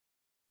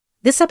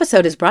This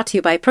episode is brought to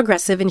you by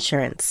Progressive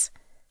Insurance.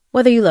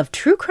 Whether you love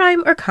true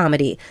crime or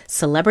comedy,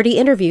 celebrity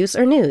interviews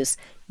or news,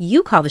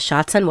 you call the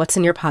shots on what's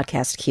in your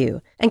podcast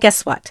queue. And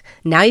guess what?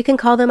 Now you can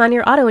call them on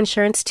your auto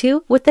insurance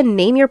too with the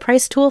Name Your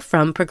Price tool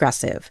from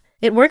Progressive.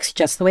 It works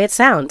just the way it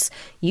sounds.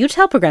 You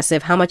tell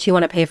Progressive how much you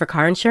want to pay for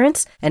car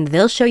insurance, and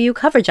they'll show you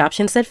coverage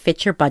options that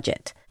fit your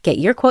budget. Get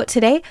your quote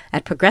today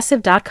at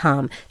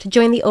Progressive.com to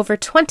join the over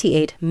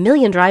 28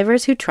 million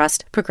drivers who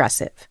trust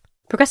Progressive.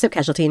 Progressive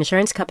Casualty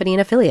Insurance Company and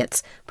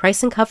Affiliates.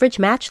 Price and coverage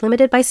match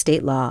limited by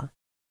state law.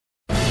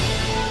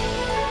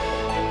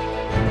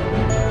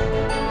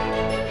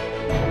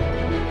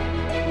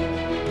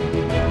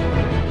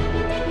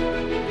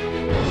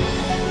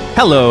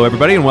 Hello,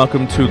 everybody, and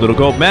welcome to Little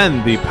Gold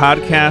Men, the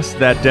podcast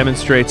that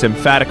demonstrates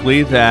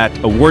emphatically that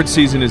award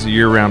season is a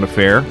year-round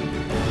affair.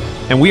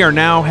 And we are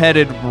now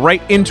headed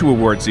right into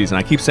award season.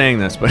 I keep saying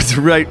this, but it's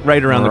right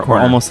around the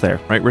corner. We're almost there.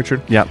 Right,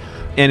 Richard? Yep.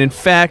 And in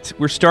fact,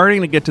 we're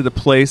starting to get to the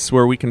place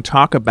where we can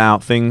talk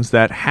about things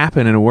that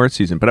happen in award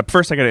season. But up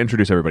first, I got to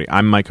introduce everybody.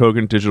 I'm Mike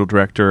Hogan, digital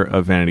director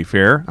of Vanity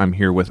Fair. I'm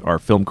here with our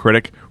film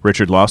critic,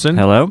 Richard Lawson.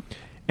 Hello.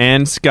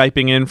 And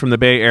Skyping in from the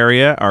Bay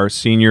Area, our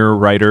senior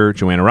writer,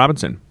 Joanna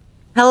Robinson.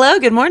 Hello,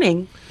 good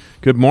morning.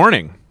 Good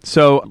morning.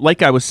 So,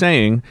 like I was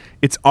saying,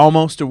 it's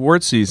almost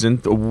award season.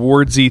 The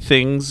awardsy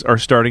things are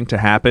starting to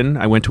happen.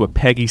 I went to a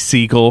Peggy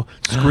Siegel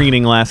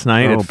screening last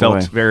night. It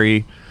felt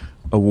very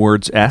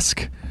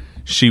awards-esque.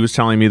 She was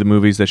telling me the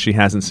movies that she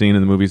hasn't seen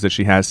and the movies that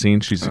she has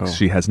seen.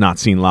 She has not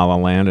seen La La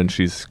Land, and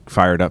she's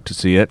fired up to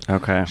see it.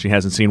 Okay. She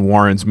hasn't seen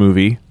Warren's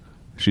movie.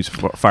 She's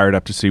fired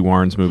up to see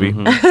Warren's movie.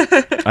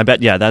 Mm-hmm. I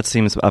bet, that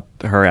seems up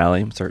her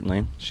alley,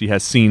 certainly. She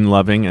has seen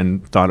Loving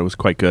and thought it was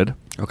quite good.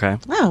 Okay.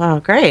 Oh,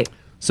 great.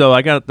 So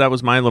that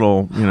was my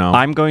little,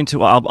 I'm going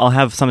to, I'll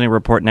have something to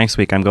report next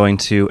week. I'm going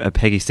to a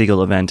Peggy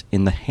Siegel event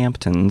in the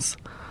Hamptons.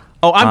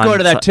 Oh, I'm going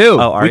to that too.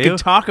 Oh, are we you? can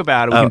talk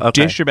about it. We can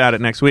dish about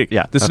it next week.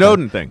 Yeah. The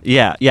Snowden thing.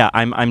 Yeah.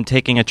 I'm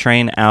taking a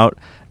train out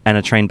and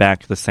a train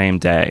back the same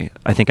day.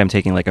 I think I'm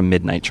taking like a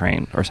midnight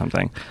train or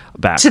something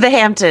back. To the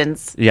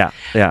Hamptons. Yeah.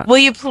 Will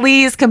you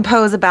please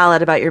compose a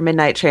ballad about your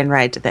midnight train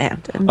ride to the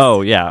Hamptons?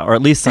 Oh, yeah. Or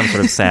at least some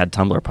sort of sad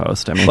Tumblr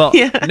post. I mean, well,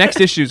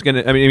 next issue is going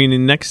to, the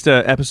next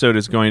episode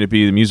is going to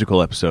be the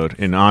musical episode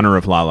in honor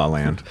of La La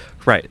Land.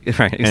 Right,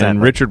 exactly.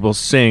 And Richard will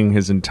sing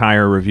his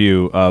entire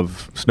review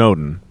of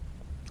Snowden.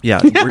 Yeah.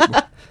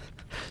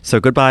 So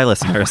goodbye,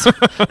 listeners. It's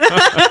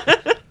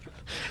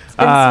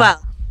been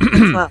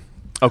swell.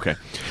 Okay.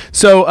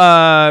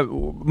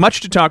 So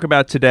much to talk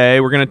about today.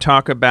 We're going to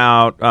talk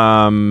about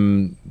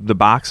the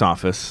box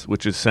office,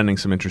 which is sending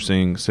some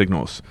interesting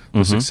signals.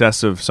 The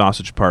success of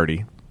Sausage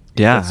Party.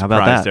 Yeah, how about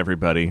that? Surprised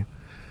everybody.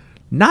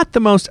 Not the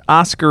most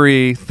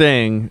Oscar-y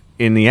thing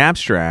in the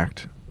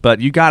abstract, but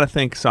you got to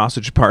think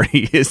Sausage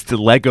Party is the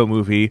Lego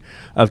movie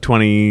of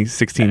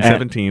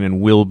 2016-17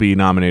 and will be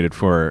nominated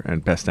for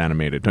Best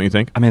Animated, don't you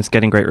think? I mean, it's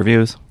getting great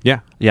reviews. Yeah.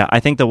 Yeah, I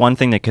think the one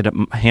thing that could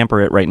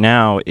hamper it right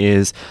now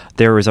is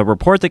there was a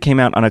report that came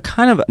out on a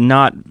kind of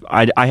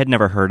I had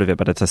never heard of it,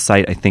 but it's a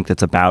site, I think,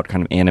 that's about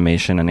kind of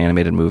animation and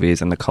animated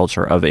movies and the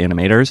culture of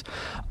animators.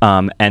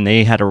 And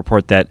they had a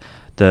report that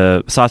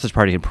the Sausage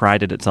Party had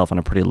prided itself on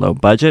a pretty low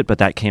budget, but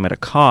that came at a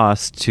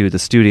cost to the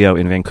studio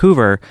in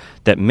Vancouver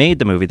that made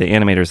the movie, the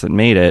animators that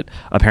made it.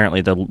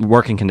 Apparently, the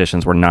working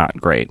conditions were not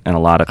great, and a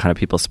lot of kind of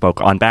people spoke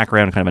on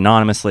background kind of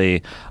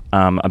anonymously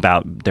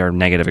about their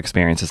negative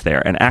experiences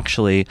there. And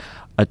actually,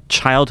 a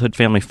childhood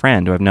family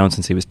friend who I've known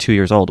since he was 2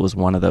 years old was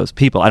one of those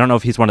people. I don't know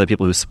if he's one of the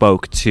people who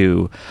spoke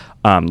to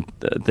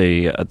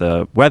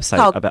the website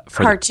called about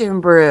Cartoon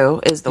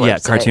Brew is the website. Yeah,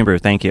 Cartoon Brew.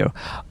 Thank you.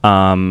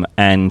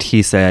 And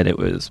he said it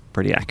was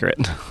pretty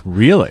accurate.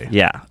 Really?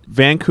 Yeah.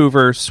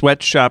 Vancouver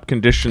sweatshop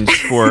conditions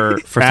for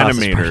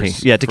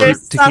animators. Yeah, to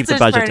keep the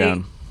budget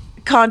down.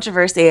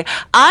 Controversy.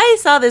 I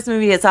saw this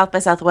movie at South by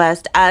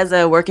Southwest as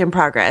a work in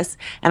progress,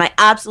 and I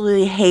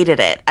absolutely hated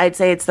it. I'd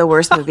say it's the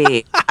worst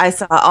movie I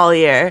saw all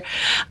year,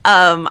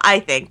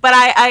 I think. But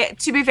I,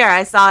 to be fair,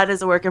 I saw it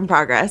as a work in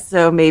progress,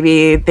 so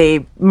maybe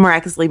they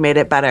miraculously made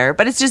it better.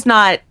 But it's just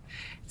not.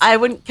 I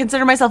wouldn't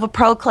consider myself a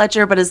pearl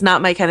clutcher, but it's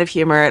not my kind of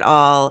humor at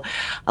all.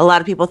 A lot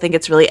of people think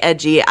it's really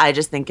edgy. I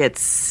just think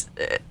it's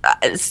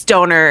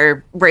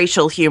stoner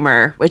racial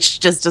humor, which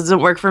just doesn't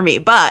work for me.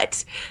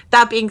 But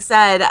that being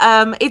said,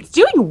 it's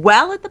doing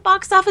well at the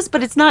box office,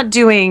 but it's not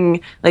doing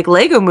like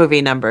Lego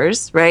movie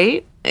numbers,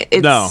 right?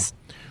 No.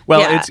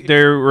 Well,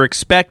 they were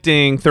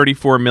expecting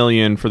 $34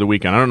 million for the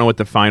weekend. I don't know what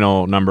the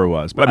final number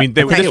was, but I mean,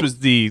 this was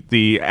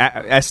the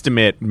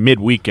estimate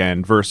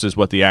mid-weekend versus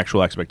what the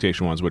actual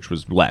expectation was, which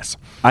was less.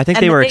 I think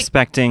they were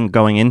expecting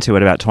going into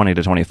it about 20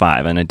 to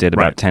 25, and it did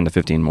about 10 to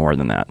 15 more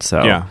than that.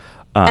 So yeah.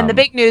 And the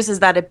big news is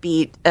that it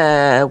beat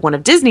one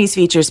of Disney's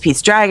features,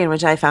 Pete's Dragon,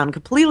 which I found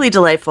completely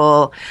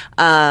delightful.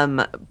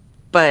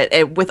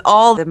 But with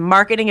all the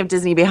marketing of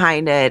Disney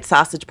behind it,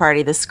 Sausage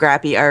Party, the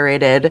scrappy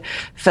R-rated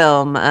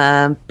film,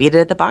 beat it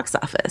at the box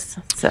office.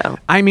 So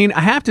I mean, I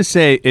have to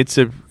say it's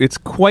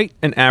quite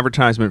an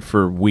advertisement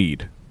for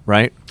weed,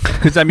 right?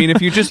 Because, I mean,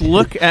 if you just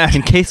look at...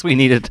 In case we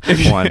needed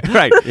one.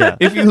 Right. Yeah.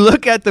 If you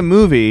look at the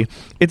movie,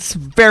 it's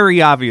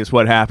very obvious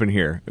what happened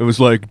here. It was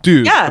like,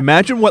 dude,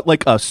 imagine what,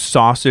 like, a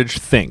sausage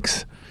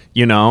thinks,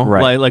 you know?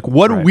 Right. Like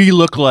what do we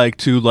look like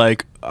to,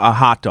 like, a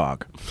hot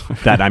dog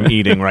that I'm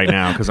eating right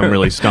now because I'm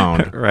really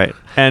stoned. Right.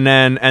 And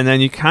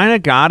then you kind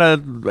of gotta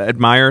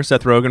admire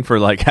Seth Rogen for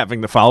like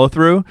having the follow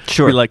through.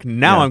 Sure. Be like,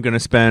 now I'm going to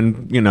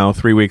spend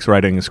 3 weeks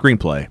writing a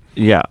screenplay.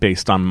 Yeah.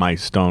 Based on my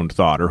stoned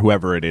thought or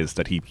whoever it is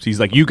that he's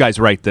like, you guys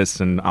write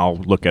this and I'll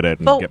look at it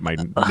and get my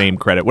name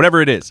credit,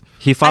 whatever it is.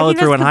 He followed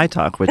through on High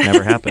Talk, which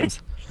never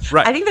happens.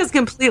 Right. I think that's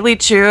completely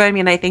true. I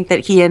mean, I think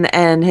that he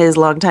and his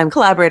longtime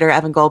collaborator,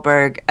 Evan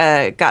Goldberg,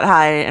 got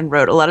high and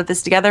wrote a lot of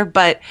this together.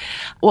 But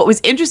what was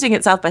interesting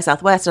at South by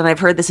Southwest, and I've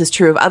heard this is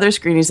true of other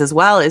screenings as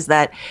well, is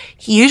that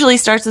he usually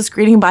starts the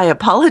screening by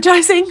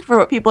apologizing for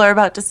what people are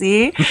about to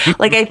see.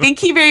 Like, I think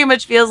he very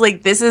much feels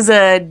like this is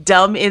a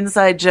dumb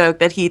inside joke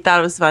that he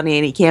thought was funny,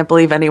 and he can't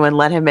believe anyone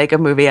let him make a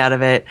movie out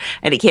of it,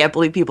 and he can't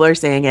believe people are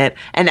seeing it,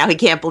 and now he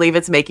can't believe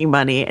it's making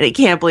money, and he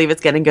can't believe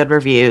it's getting good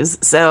reviews.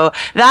 So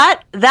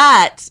that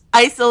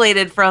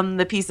isolated from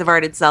the piece of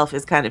art itself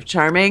is kind of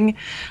charming.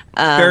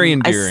 Very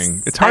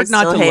endearing. It's hard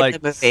not to like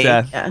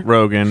Seth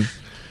Rogen.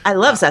 I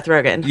love Seth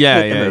Rogen.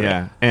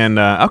 Yeah. And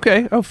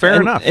okay. Oh,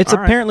 fair enough. It's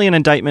apparently an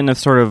indictment of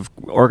sort of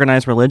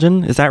organized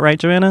religion. Is that right,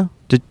 Joanna?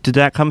 Did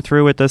that come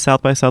through with the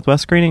South by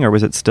Southwest screening, or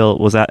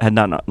had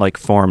not like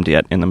formed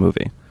yet in the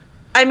movie?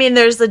 I mean,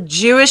 there's a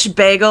Jewish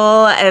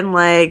bagel and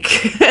like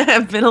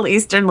Middle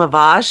Eastern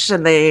lavash,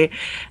 and they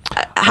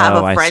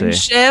have a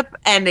friendship,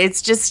 and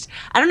it's just,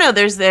 I don't know.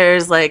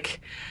 There's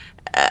like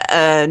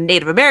a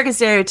Native American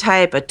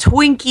stereotype, a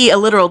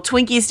literal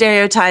Twinkie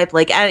stereotype,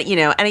 like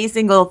any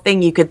single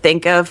thing you could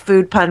think of,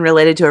 food pun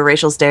related to a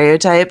racial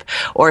stereotype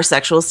or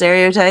sexual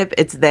stereotype,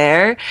 it's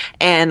there,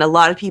 and a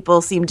lot of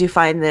people seem to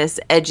find this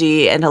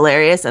edgy and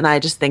hilarious, and I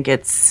just think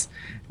it's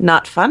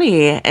not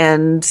funny.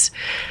 And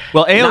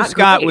well, A.O.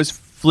 Scott was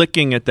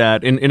flicking at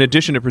that in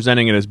addition to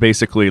presenting it as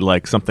basically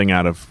like something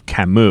out of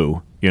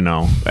Camus.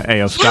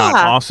 A.O. Scott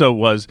also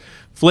was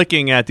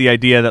flicking at the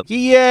idea that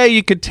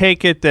you could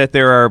take it that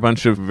there are a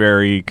bunch of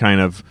very kind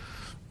of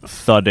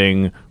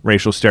thudding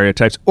racial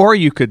stereotypes, or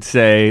you could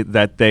say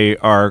that they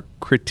are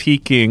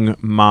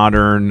critiquing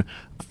modern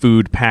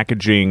food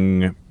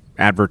packaging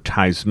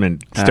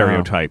advertisement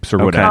stereotypes or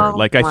whatever.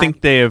 Like, I think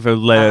they have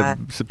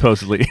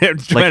supposedly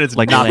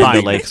like not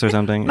buying lakes or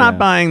something. Not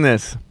buying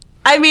this.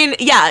 I mean,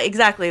 yeah,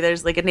 exactly.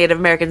 There's like a Native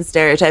American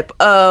stereotype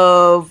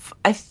of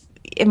I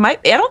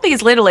don't think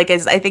it's Land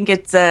O'Lakes. I think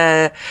it's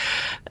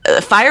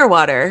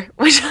Firewater,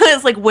 which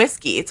is like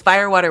whiskey. It's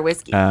Firewater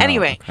whiskey.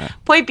 Anyway,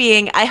 point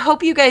being, I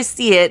hope you guys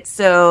see it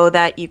so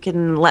that you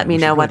can let me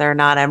know whether or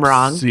not I'm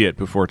wrong. See it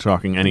before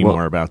talking any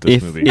more about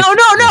this movie. No.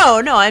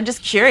 I'm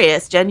just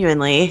curious,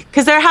 genuinely,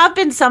 because there have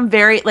been some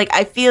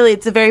I feel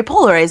it's a very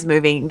polarized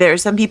movie. There are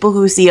some people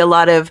who see a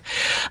lot of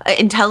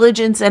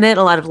intelligence in it,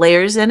 a lot of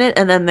layers in it,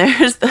 and then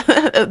there's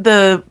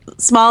the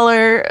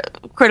smaller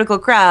critical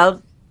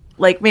crowd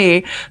like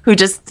me, who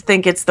just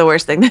think it's the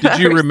worst thing. Did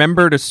you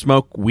remember to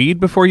smoke weed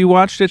before you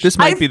watched it? This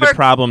might be the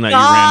problem that you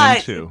ran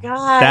into.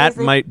 That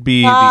might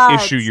be the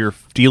issue you're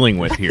dealing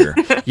with here.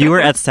 You were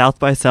at South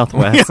by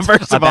Southwest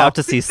about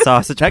to see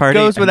Sausage Party. That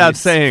goes without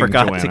saying,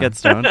 forgot Joanna. to get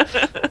stoned.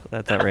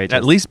 That's outrageous.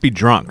 At least be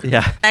drunk.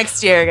 Yeah.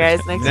 Next year, guys.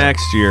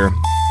 Next year.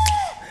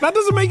 That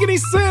doesn't make any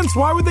sense.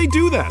 Why would they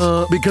do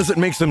that? Because it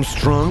makes them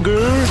stronger.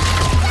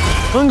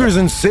 Hunger's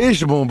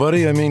insatiable,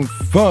 buddy. I mean,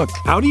 fuck.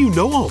 How do you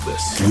know all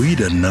this? We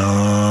the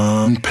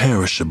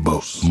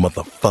non-perishables,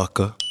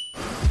 motherfucker.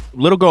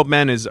 Little Gold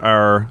Men is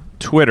our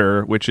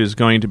Twitter, which is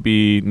going to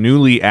be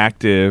newly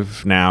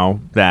active now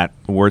that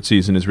award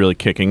season is really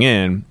kicking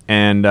in.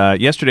 And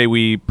yesterday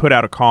we put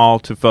out a call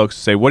to folks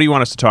to say, what do you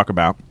want us to talk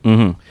about?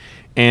 Mm-hmm.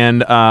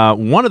 And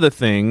one of the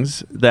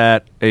things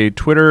that a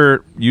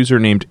Twitter user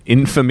named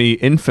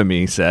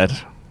Infamy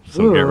said,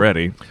 so get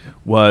ready,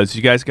 was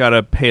you guys got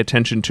to pay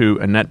attention to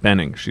Annette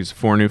Bening. She's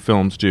 4 new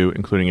films due,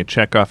 including a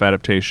Chekhov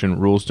adaptation,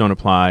 Rules Don't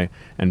Apply,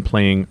 and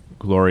playing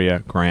Gloria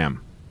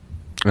Graham.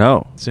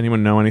 Oh. Does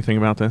anyone know anything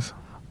about this?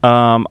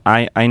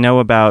 I know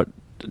about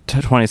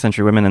 20th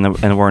Century Women in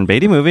the Warren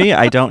Beatty movie.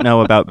 I don't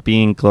know about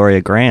Being Gloria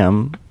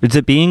Graham. Is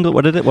it Being...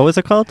 What was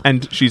it called?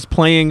 And she's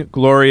playing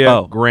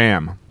Gloria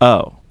Graham.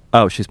 Oh,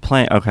 she's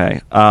playing...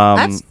 Okay.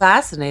 That's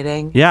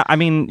fascinating. Yeah, I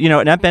mean,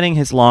 Annette Bening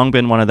has long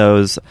been one of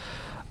those...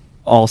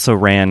 also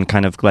ran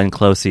kind of Glenn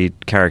Close-y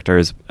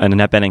characters, and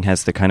Annette Bening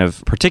has the kind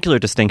of particular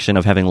distinction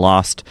of having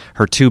lost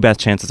her 2 best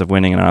chances of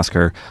winning an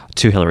Oscar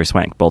to Hilary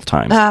Swank both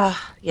times.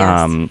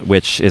 Yes.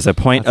 Which is a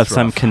point of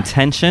some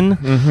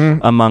contention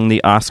among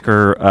the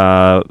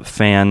Oscar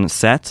fan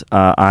set.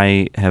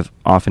 I have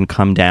often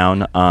come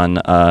down on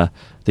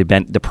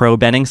the pro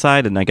Bening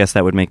side, and I guess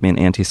that would make me an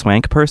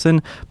anti-Swank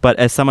person. But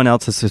as someone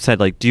else has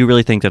said, like, do you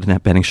really think that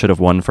Annette Bening should have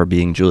won for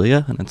Being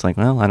Julia? And it's like,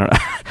 well, I don't know.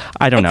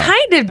 I don't know.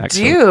 I kind of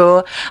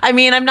do. I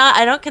mean,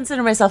 I don't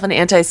consider myself an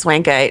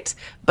anti-Swankite,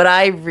 but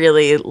I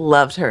really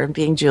loved her in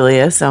Being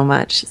Julia so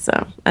much.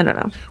 So I don't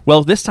know.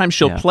 Well, this time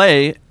she'll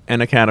play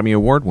an Academy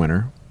Award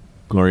winner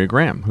Gloria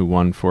Graham, who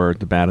won for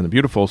The Bad and the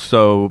Beautiful.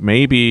 So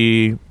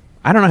maybe,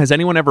 I don't know, has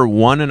anyone ever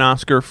won an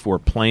Oscar for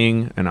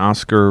playing an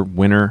Oscar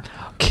winner?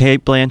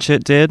 Kate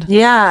Blanchett did.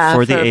 Yeah.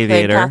 For The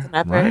Aviator.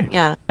 Right.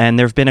 Yeah. And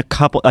there've been a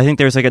couple. I think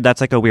there's that's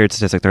like a weird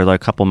statistic. There are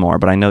like a couple more,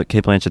 but I know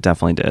Kate Blanchett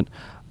definitely did.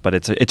 But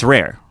it's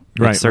rare.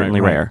 It's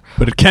certainly rare.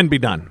 But it can be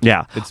done.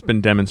 Yeah. It's been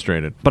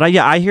demonstrated. But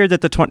I hear that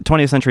the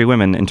 20th Century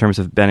Women, in terms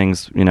of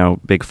Benning's,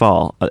 big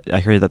fall, I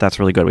hear that that's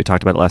really good. We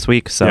talked about it last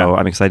week, so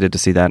I'm excited to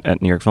see that at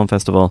New York Film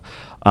Festival.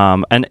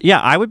 And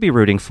I would be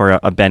rooting for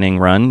a Benning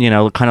run,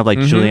 kind of like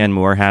Julianne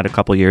Moore had a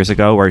couple years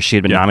ago, where she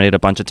had been nominated a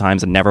bunch of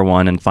times and never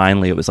won, and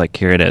finally it was like,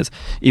 here it is.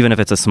 Even if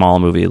it's a small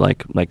movie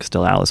like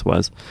Still Alice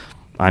was.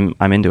 I'm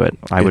into it.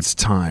 It's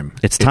time.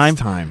 It's time.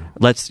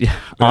 Let's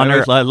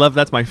honor. I love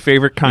that's my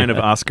favorite kind of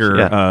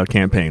Oscar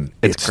campaign.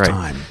 It's great.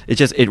 time.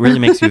 It really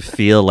makes you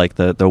feel like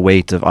the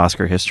weight of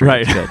Oscar history.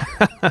 Right.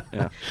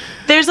 Yeah.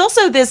 There's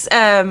also this,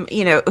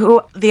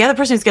 who the other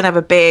person who's going to have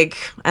a big,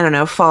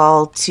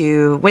 fall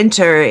to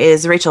winter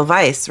is Rachel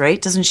Weisz,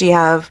 right? Doesn't she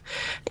have?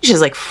 I think she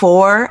has like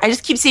 4. I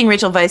just keep seeing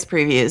Rachel Weisz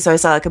previews. So I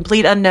saw A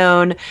Complete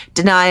Unknown,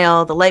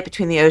 Denial, The Light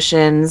Between the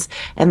Oceans,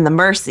 and The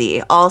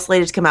Mercy, all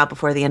slated to come out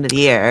before the end of the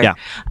year. Yeah.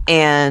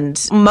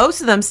 And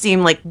most of them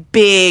seem like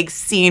big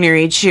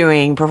scenery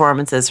chewing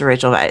performances for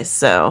Rachel Weisz.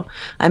 So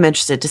I'm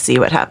interested to see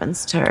what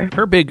happens to her.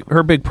 Her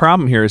big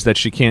problem here is that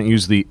she can't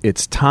use the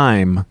 "it's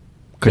time"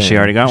 because she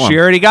already got one. She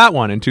already got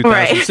one in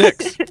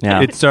 2006. Right.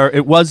 Yeah.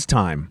 It was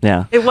time.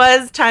 Yeah. It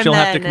was time. She'll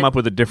then. have to come up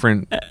with a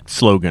different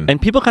slogan.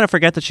 And people kind of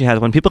forget that she has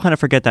one. People kind of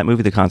forget that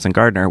movie, The Constant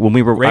Gardener. When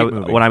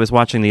when I was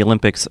watching the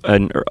Olympics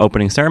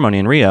opening ceremony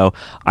in Rio,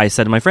 I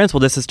said to my friends, "Well,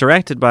 this is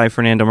directed by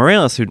Fernando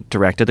Meirelles, who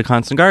directed The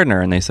Constant Gardener."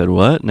 And they said,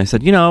 "What?" And I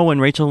said, when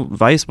Rachel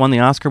Weisz won the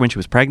Oscar when she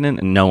was pregnant,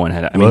 and no one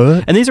had.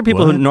 What? And these are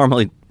people who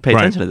normally pay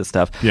attention to this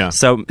stuff. Yeah.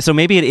 So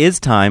maybe it is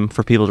time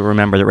for people to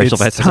remember that Rachel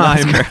Weisz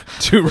has an Oscar.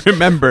 To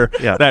remember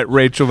that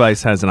Rachel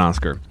Weisz has an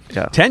Oscar.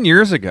 Yeah. 10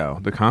 years ago,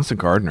 The Constant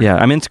Gardener.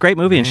 Yeah, it's a great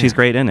movie, and she's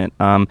great in it.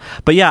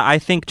 But yeah, I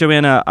think,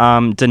 Joanna,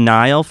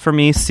 Denial for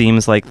me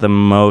seems like the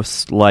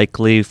most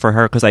likely for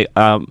her, because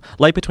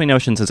Light Between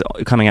Oceans is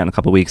coming out in a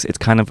couple weeks. It's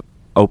kind of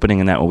opening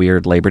in that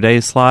weird Labor Day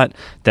slot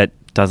that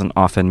doesn't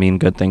often mean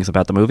good things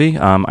about the movie.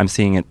 I'm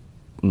seeing it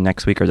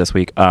next week or this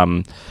week.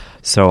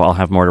 So I'll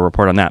have more to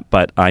report on that.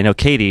 But I know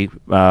Katie,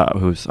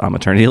 who's on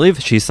maternity leave,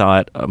 she saw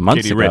it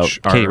months ago.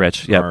 Katie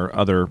Rich, our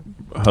other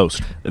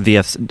host,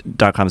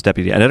 VF.com's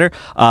deputy editor.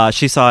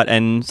 She saw it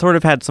and sort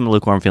of had some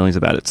lukewarm feelings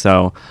about it.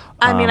 So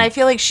I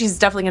feel like she's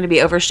definitely going to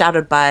be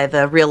overshadowed by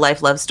the real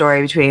life love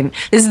story between.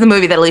 This is the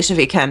movie that Alicia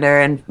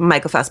Vikander and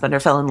Michael Fassbender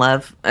fell in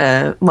love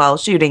while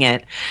shooting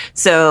it.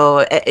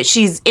 So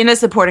she's in a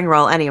supporting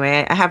role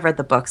anyway. I have read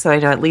the book, so I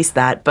know at least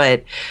that.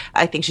 But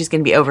I think she's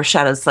going to be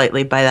overshadowed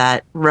slightly by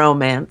that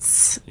romance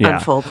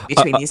unfolding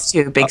between these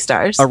two big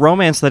stars. A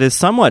romance that is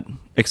somewhat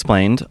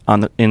explained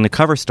in the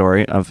cover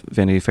story of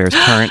Vanity Fair's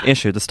current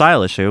issue, the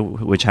style issue,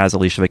 which has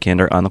Alicia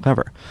Vikander on the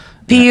cover.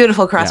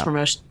 Beautiful cross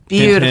promotion.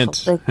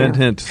 Beautiful.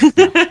 Hint.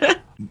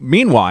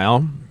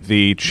 Meanwhile,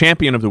 the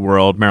champion of the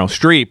world, Meryl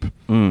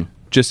Streep,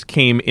 just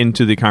came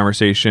into the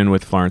conversation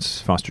with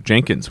Florence Foster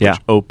Jenkins, which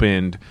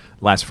opened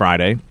last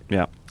Friday.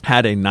 Yeah.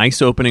 Had a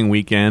nice opening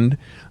weekend.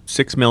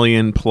 6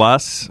 million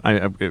plus.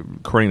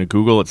 According to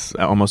Google, it's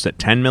almost at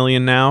 10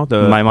 million now.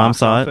 My mom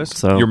saw it.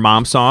 So your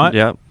mom saw it.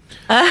 Yep.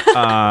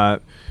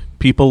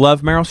 People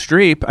love Meryl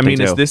Streep. I mean,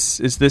 do.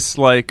 is this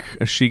like,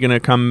 is she going to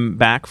come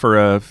back for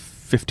a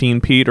 15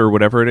 Pete or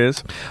whatever it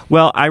is?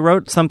 Well, I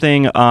wrote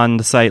something on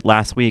the site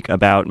last week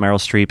about Meryl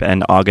Streep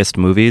and August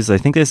movies. I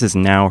think this is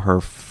now her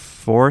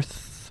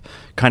 4th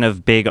kind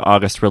of big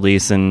August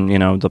release in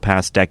the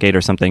past decade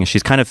or something.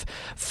 She's kind of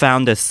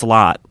found this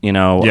slot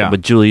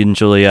with Julie and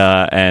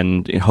Julia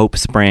and Hope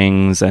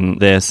Springs and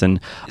this, and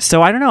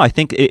so I don't know, I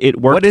think it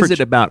worked. What is it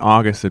about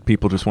August that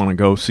people just want to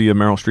go see a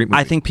Meryl Streep movie?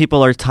 I think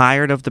people are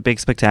tired of the big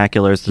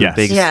spectaculars, the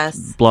big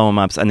blow 'em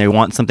ups, and they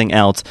want something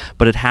else,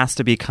 but it has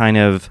to be kind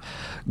of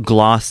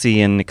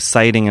glossy and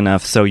exciting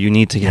enough, so you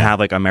need to have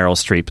like a Meryl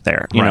Streep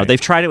there. You know,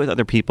 they've tried it with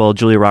other people.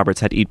 Julia Roberts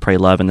had Eat, Pray,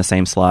 Love in the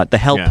same slot. The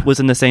Help was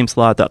in the same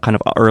slot, that kind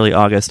of early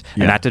August,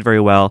 and that did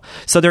very well.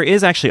 So there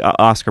is actually an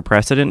Oscar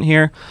precedent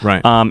here.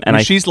 Right.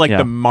 And she's like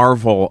the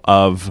Marvel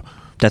of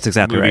that's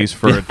exactly movies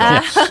for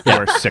adults who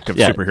are sick of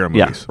superhero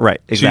movies. Yeah,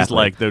 right. Exactly. She's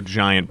like the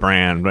giant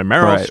brand. Like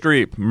Meryl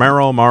Streep,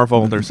 Meryl,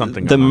 Marvel, there's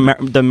something the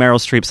Meryl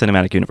Streep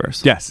cinematic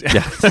universe. Yes.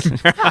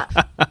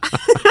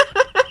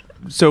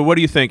 So what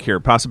do you think here?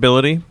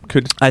 Possibility?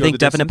 I think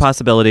definite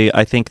possibility.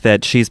 I think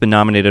that she's been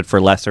nominated for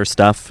lesser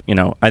stuff.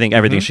 I think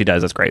everything she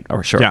does is great,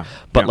 or sure. Yeah.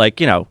 But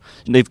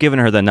they've given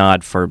her the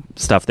nod for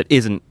stuff that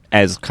isn't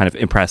as kind of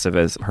impressive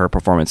as her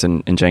performance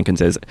in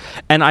Jenkins is.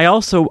 And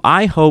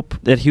I hope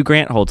that Hugh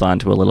Grant holds on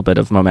to a little bit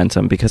of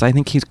momentum, because I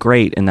think he's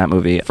great in that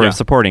movie for a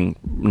supporting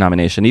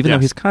nomination, even though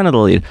he's kind of the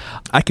lead.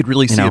 I could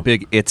really see a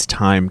big "It's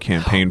Time"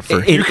 campaign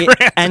for Hugh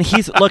Grant. And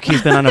he's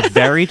been on a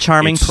very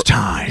charming.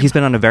 He's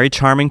been on a very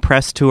charming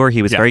press tour.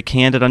 He was very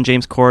candid on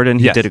James Corden.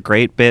 He did a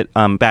great bit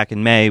back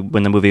in May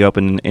when the movie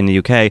opened in the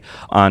UK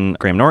on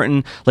Graham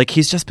Norton. Like,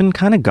 he's just been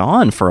kind of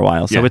gone for a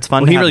while, so it's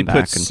fun to he have really him back.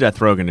 puts Seth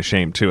Rogen to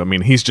shame too. I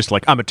mean, he's just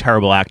like, I'm a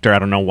terrible actor. I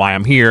don't know why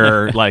I'm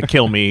here. Like,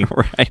 kill me.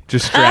 Right.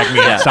 Just drag me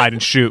outside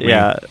and shoot me.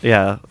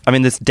 Yeah. I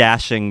mean, this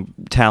dashing,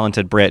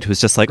 talented Brit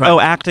who's just like,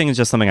 acting is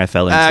just something I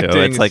fell into.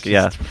 Acting, it's like,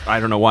 I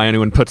don't know why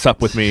anyone puts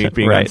up with me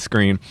being on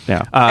screen.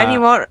 Yeah. And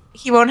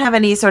he won't have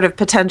any sort of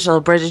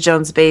potential Bridget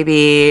Jones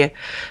baby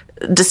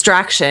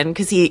distraction,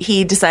 because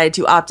he decided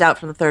to opt out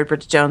from the third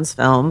Bridget Jones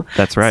film.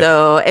 That's right.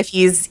 So if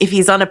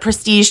he's on a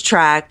prestige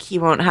track, he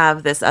won't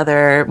have this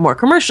other more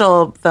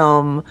commercial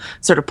film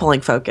sort of pulling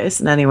focus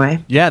in any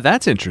way. Yeah,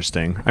 that's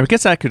interesting. I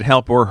guess that could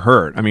help or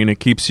hurt. I mean,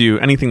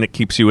 anything that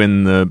keeps you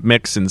in the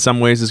mix in some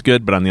ways is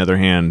good, but on the other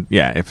hand,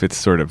 if it's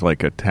sort of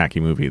like a tacky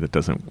movie that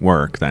doesn't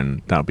work,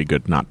 then that'll be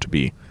good not to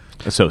be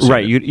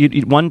associated.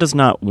 Right. One does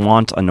not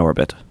want a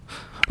Norbit.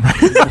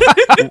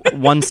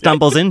 One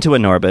stumbles into a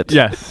Norbit.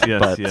 Yes.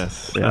 Yeah.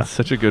 That's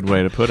such a good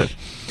way to put it. Did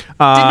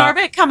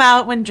Norbit come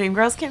out when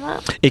Dreamgirls came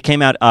out? It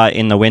came out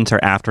in the winter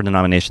after the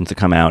nominations had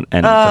come out,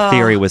 and the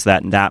theory was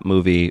that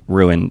movie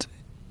ruined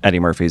Eddie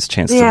Murphy's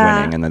chances of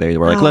winning, and they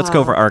were like, let's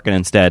go for Arkin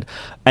instead.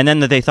 And then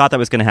they thought that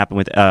was going to happen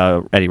with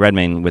Eddie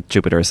Redmayne with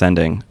Jupiter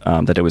Ascending,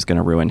 that it was going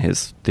to ruin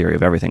his theory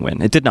of everything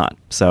win. It did not.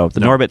 So the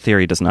Norbit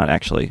theory does not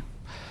actually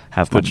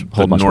have much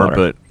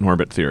water.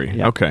 Norbit theory.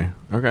 Yeah. Okay.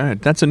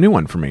 That's a new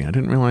one for me. I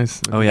didn't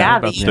realize. Oh yeah,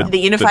 the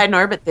unified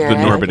Norbit theory.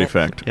 The Norbit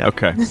effect. Yeah.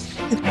 Okay.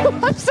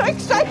 I'm so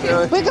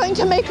excited. We're going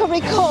to make a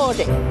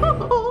recording.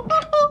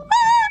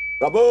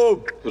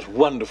 Bravo! It was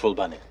wonderful,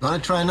 Bunny.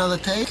 Want to try another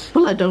take?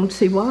 Well, I don't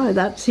see why.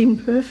 That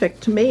seemed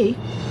perfect to me.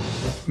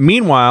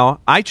 Meanwhile,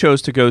 I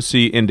chose to go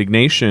see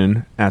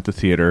Indignation at the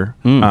theater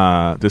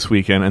this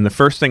weekend, and the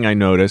first thing I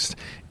noticed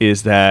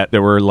is that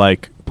there were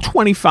like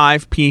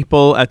 25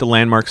 people at the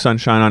Landmark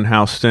Sunshine on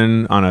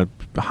Houston on a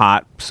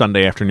hot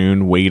Sunday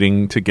afternoon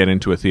waiting to get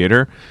into a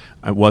theater.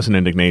 It wasn't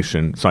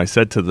Indignation. So I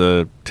said to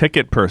the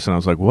ticket person, I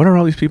was like, what are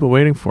all these people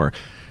waiting for?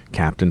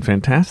 Captain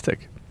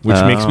Fantastic. Which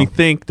makes me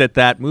think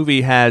that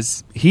movie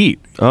has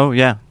heat. Oh,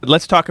 yeah.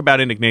 Let's talk about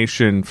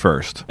Indignation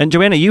first. And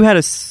Joanna, you had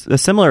a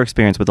similar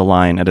experience with a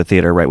line at a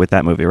theater, right, with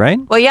that movie, right?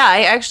 Well, yeah,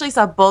 I actually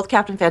saw both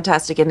Captain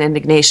Fantastic and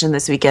Indignation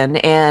this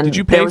weekend. And did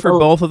you pay for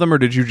both of them, or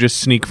did you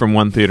just sneak from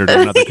one theater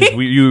to another? Because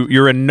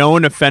you're a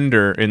known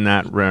offender in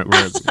that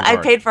regard. I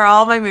paid for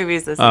all my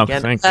movies this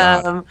weekend. Thank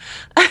God.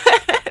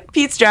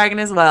 Pete's Dragon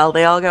as well.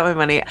 They all got my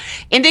money.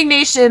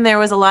 Indignation, there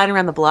was a line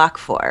around the block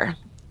for.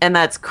 And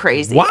that's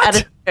crazy.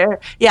 What?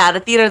 At a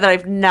theater that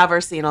I've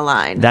never seen a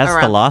line. That's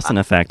the Lawson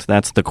effect.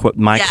 That's the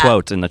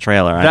quote in the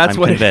trailer. That's I'm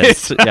what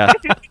convinced. It is. Yeah.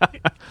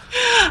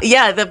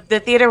 Yeah, the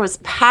theater was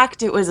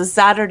packed. It was a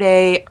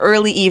Saturday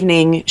early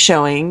evening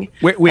showing.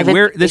 Wait,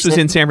 where? This was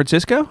in San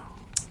Francisco?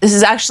 This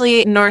is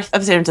actually north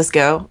of San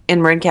Francisco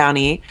in Marin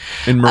County.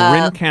 In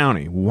Marin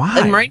County.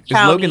 Why? In Marin Is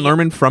Logan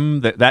Lerman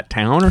from that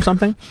town or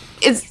something?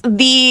 It's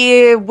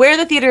where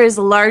the theater is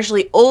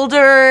largely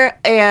older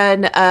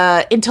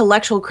and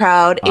intellectual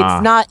crowd.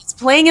 It's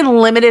playing in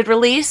limited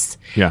release.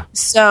 Yeah.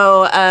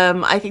 So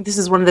I think this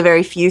is one of the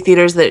very few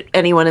theaters that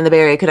anyone in the Bay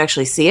Area could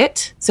actually see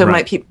it. So it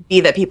might be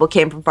that people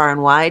came from far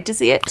and wide to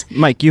see it.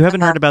 Mike, you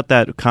haven't heard about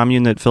that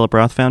commune that Philip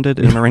Roth founded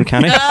in Marin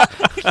County?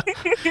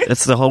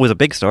 It's was a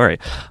big story.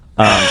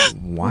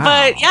 Wow.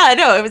 But yeah,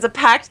 no, it was a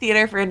packed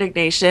theater for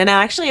Indignation, and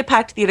actually a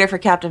packed theater for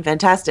Captain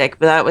Fantastic,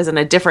 but that was in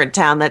a different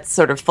town that's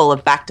sort of full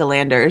of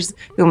back-to-landers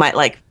who might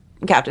like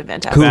Captain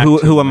Fantastic.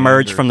 Who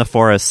emerged from the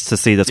forest to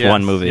see this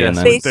one movie. Yes. And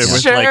then, They there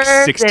was sure like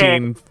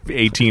 16,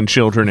 18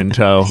 children in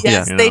tow.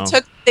 Yes, you they know.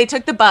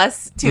 took the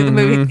bus to the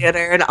movie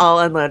theater and all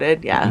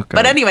unloaded. Yeah. Okay.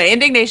 But anyway,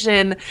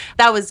 Indignation,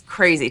 that was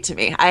crazy to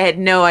me. I had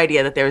no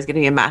idea that there was going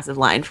to be a massive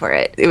line for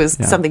it. It was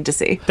something to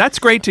see. That's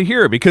great to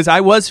hear, because I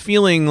was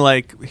feeling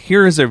like,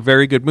 here is a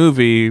very good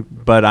movie,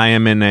 but I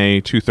am in a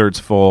 2/3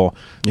 full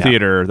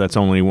theater. That's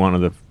only one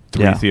of the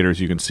 3 theaters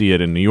you can see it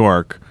in New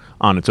York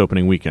on its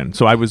opening weekend.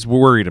 So I was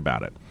worried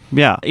about it.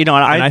 Yeah, and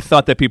I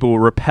thought that people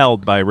were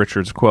repelled by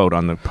Richard's quote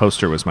on the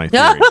poster was my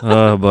theory.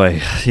 Oh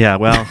boy, yeah.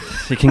 Well,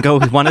 it can go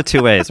one of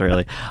two ways,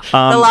 really. The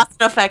Lawson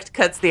effect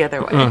cuts the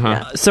other way.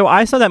 Yeah. So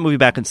I saw that movie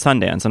back in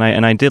Sundance,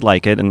 and I did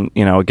like it, and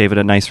gave it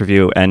a nice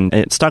review, and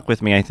it stuck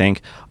with me, I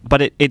think.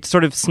 But it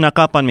sort of snuck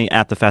up on me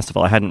at the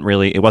festival.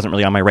 It wasn't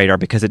really on my radar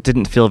because it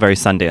didn't feel very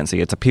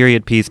Sundancey. It's a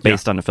period piece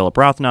based on a Philip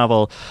Roth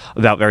novel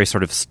about very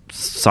sort of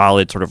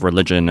solid sort of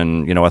religion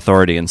and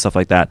authority and stuff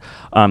like that.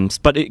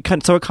 But it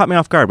caught me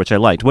off guard, which I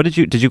liked.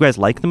 Did you guys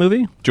like the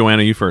movie?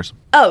 Joanna, you first.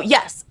 Oh,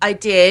 yes. I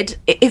did.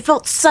 It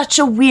felt such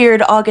a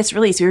weird August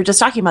release. We were just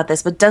talking about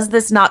this, but does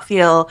this not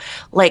feel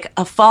like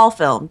a fall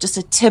film, just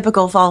a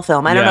typical fall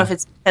film? I don't know if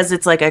it's because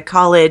it's like a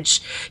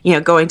college,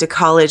 going to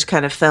college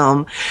kind of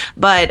film,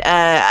 but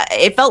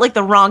it felt like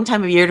the wrong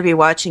time of year to be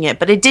watching it.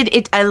 But it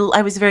did.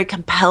 I was very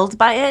compelled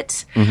by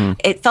it. Mm-hmm.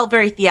 It felt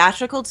very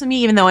theatrical to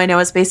me, even though I know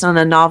it's based on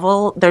a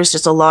novel. There's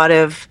just a lot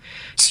of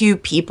two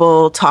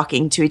people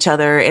talking to each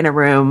other in a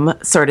room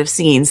sort of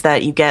scenes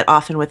that you get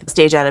often with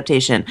stage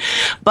adaptation.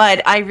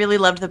 But I really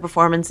loved the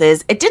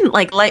performances. It didn't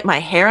light my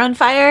hair on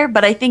fire,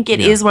 but I think it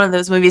is one of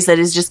those movies that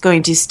is just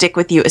going to stick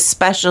with you,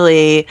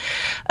 especially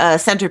a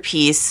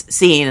centerpiece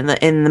scene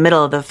in the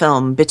middle of the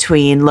film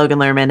between Logan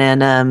Lerman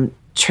and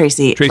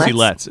Tracy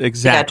Letts.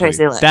 Exactly. Yeah,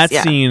 Tracy Letts. That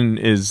scene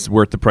is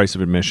worth the price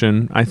of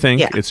admission, I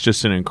think. Yeah. It's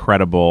just an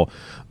incredible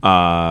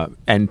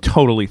and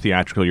totally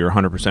theatrical. You're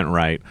 100%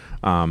 right.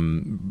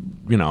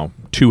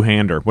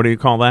 Two-hander. What do you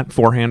call that?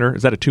 Four-hander?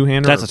 Is that a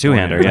two-hander? That's a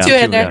two-hander, yeah.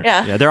 Two-hander,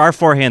 yeah. Yeah, there are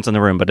four hands in the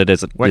room, but it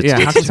is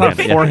it's not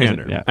a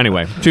four-hander. Yeah.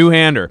 Anyway,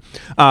 two-hander.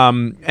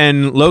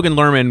 And Logan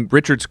Lerman,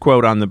 Richard's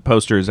quote on the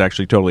poster is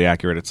actually totally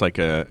accurate. It's like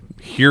a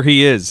here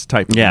he is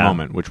type of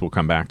moment, which we'll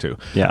come back to.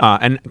 Yeah.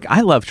 And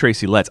I love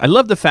Tracy Letts. I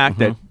love the fact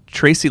that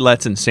Tracy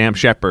Letts and Sam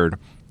Shepard,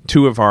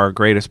 two of our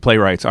greatest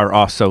playwrights, are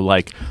also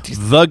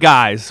the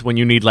guys when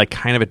you need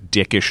kind of a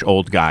dickish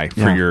old guy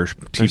for your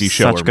TV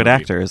show. Such good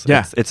actors.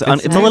 Yeah, it's a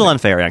little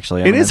unfair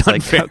actually. It is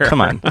unfair.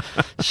 Come on,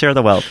 share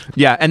the wealth.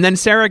 Yeah, and then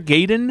Sarah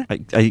Gadon,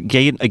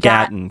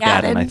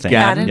 Gadon, I think.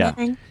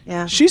 Gadon,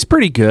 yeah. She's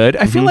pretty good.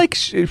 I feel like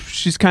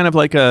she's kind of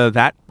like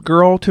that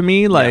girl to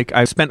me.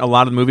 I spent a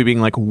lot of the movie being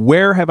like,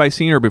 where have I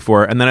seen her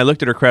before? And then I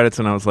looked at her credits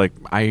and I was like,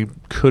 I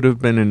could have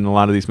been in a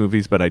lot of these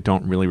movies, but I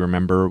don't really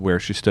remember where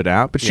she stood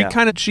out. But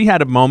she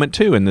had a moment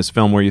too in this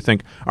film where you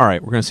think, all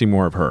right, we're going to see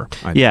more of her.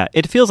 Yeah,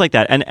 it feels like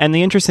that. And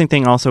the interesting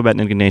thing also about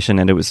Indignation,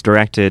 and it was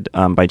directed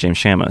by James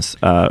Schamus,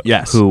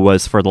 who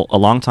was for a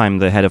long time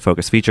the head of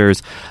Focus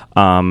Features,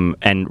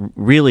 and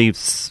really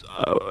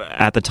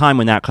at the time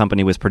when that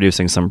company was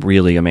producing some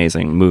really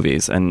amazing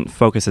movies, and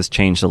Focus has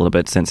changed a little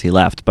bit since he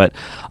left, but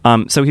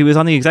so he was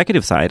on the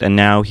executive side, and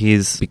now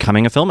he's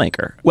becoming a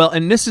filmmaker. Well,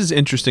 and this is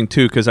interesting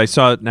too, because I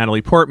saw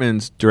Natalie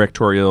Portman's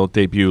directorial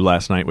debut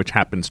last night, which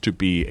happens to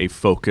be a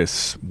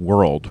Focus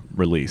World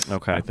release,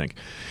 I think.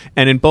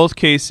 And in both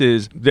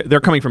cases, they're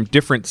coming from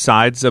different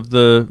sides of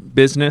the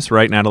business,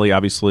 right? Natalie,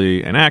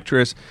 obviously an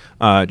actress,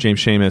 James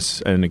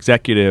Schamus, an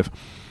executive,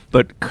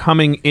 but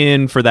coming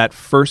in for that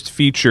first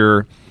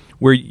feature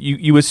where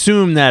you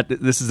assume that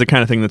this is the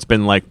kind of thing that's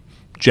been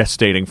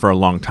gestating for a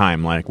long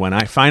time, when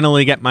I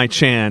finally get my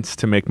chance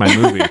to make my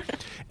movie.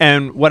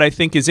 And what I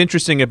think is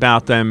interesting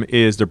about them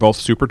is they're both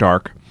super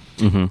dark,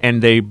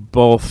 and they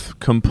both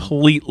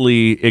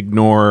completely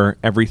ignore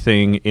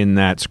everything in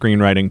that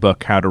screenwriting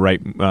book, How to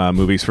Write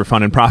Movies for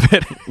Fun and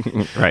Profit.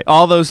 Right.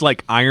 All those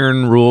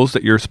iron rules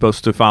that you're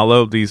supposed to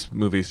follow, these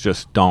movies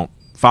just don't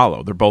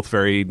follow. They're both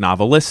very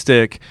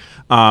novelistic.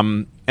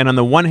 And on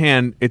the one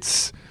hand,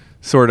 it's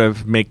sort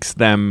of makes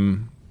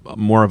them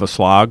more of a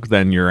slog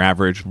than your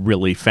average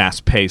really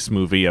fast-paced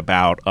movie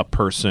about a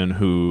person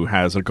who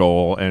has a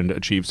goal and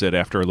achieves it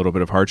after a little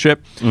bit of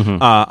hardship.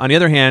 On the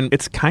other hand,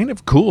 it's kind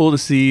of cool to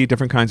see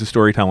different kinds of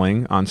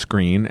storytelling on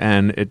screen,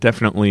 and it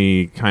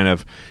definitely kind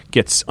of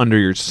gets under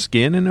your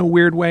skin in a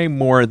weird way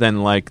more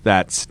than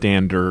that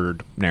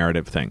standard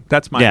narrative thing.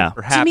 That's my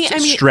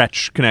perhaps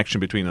stretch connection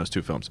between those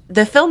two films.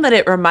 The film that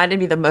it reminded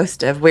me the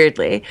most of,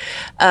 weirdly,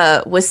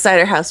 was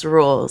Cider House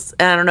Rules.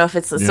 And I don't know if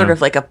it's sort of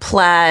like a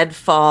plaid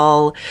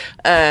fall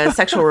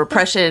sexual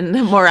repression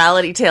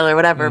morality tale or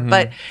whatever,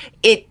 but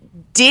it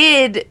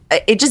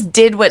just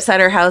did what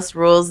Cider House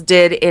Rules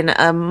did in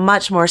a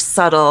much more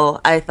subtle,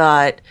 I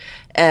thought,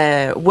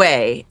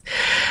 way.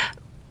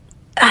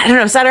 I don't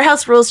know, Cider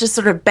House Rules just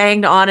sort of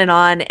banged on,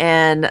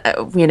 and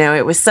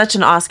it was such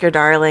an Oscar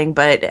darling,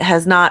 but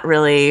has not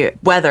really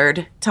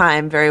weathered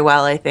time very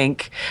well, I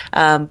think.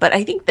 But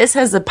I think this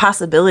has the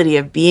possibility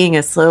of being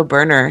a slow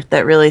burner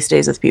that really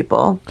stays with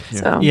people.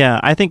 Yeah,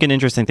 I think an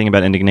interesting thing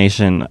about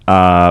Indignation,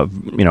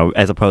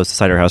 as opposed to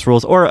Cider House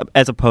Rules, or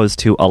as opposed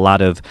to a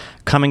lot of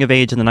coming of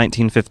age in the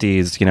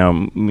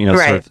 1950s,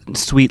 right, sort of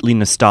sweetly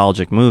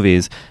nostalgic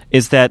movies,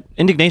 is that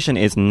Indignation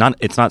is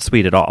it's not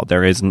sweet at all.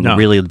 There is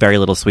really very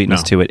little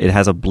sweetness to it. It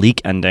has a bleak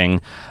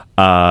ending.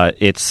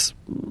 It's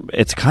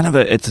kind of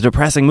a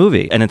depressing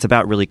movie, and it's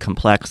about really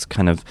complex,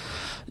 kind of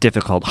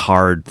difficult,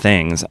 hard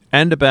things,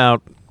 and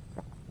about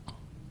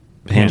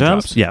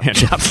handjobs. Yeah,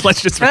 handjobs.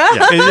 Let's just.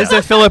 It is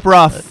a Philip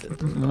Roth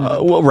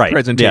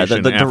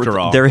presentation. After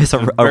all, there is a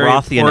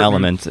Rothian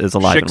element is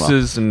alive and well.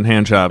 Shixes and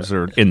handjobs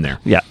are in there.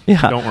 Yeah.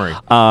 Don't worry.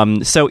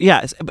 And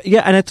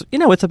it's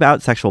it's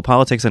about sexual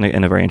politics in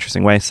a very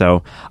interesting way.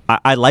 So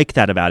I like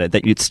that about it.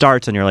 That it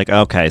starts and you're like,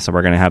 okay, so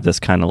we're going to have this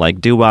kind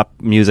of doo-wop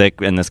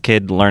music and this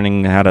kid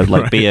learning how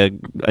to be a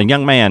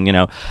young man,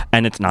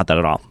 and it's not that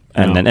at all.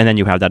 And then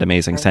you have that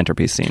amazing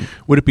centerpiece scene.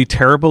 Would it be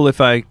terrible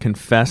if I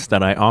confessed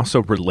that I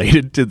also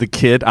related to the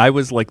kid? I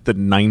was like the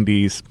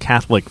 90s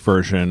Catholic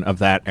version of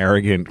that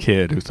arrogant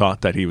kid who thought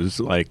that he was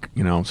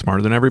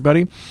smarter than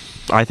everybody.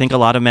 I think a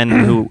lot of men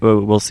who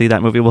will see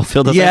that movie will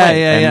feel the same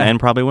way, and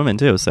probably women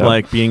too. So,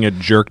 like being a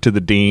jerk to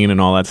the dean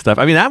and all that stuff.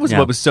 I mean, that was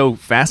what was so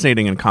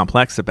fascinating and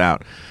complex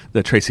about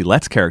the Tracy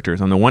Letts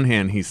characters. On the one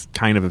hand, he's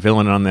kind of a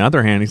villain, and on the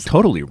other hand, he's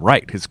totally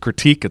right. His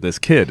critique of this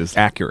kid is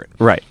accurate.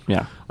 Right.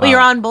 Yeah. Well, you're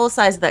on both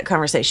sides of that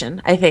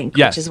conversation, I think,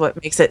 which is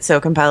what makes it so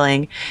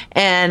compelling.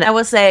 And I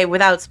will say,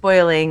 without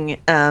spoiling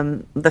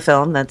the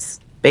film that's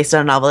based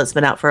on a novel that's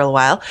been out for a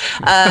while,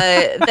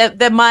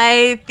 that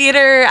my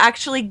theater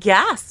actually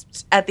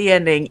gasped at the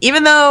ending,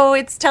 even though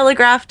it's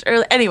telegraphed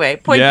early. Anyway,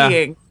 point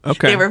being,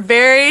 they were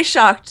very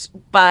shocked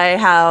by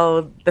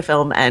how the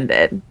film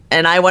ended.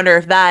 And I wonder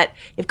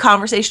if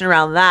conversation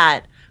around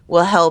that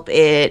will help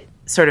it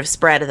sort of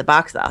spread at the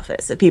box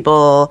office. If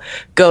people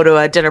go to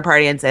a dinner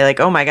party and say,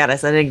 like, oh my God, I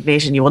said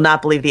Indignation, you will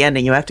not believe the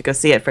ending. You have to go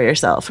see it for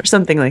yourself, or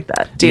something like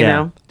that. Do you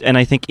know? And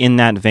I think in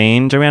that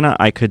vein, Joanna,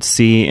 I could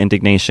see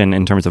Indignation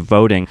in terms of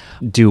voting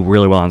do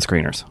really well on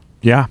screeners.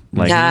 Yeah.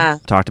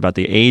 Talked about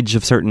the age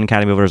of certain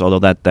Academy voters, although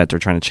that they're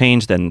trying to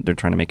change, then they're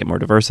trying to make it more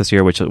diverse this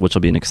year, which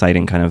will be an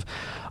exciting kind of,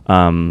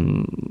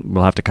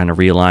 we'll have to kind of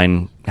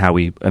realign how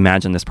we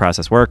imagine this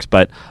process works.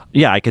 But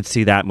yeah, I could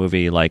see that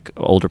movie, like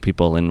older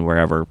people and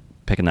wherever,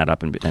 picking that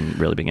up and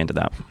really being into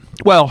that.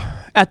 Well,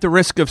 at the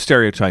risk of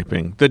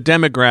stereotyping, the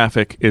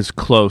demographic is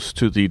close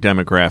to the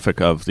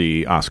demographic of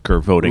the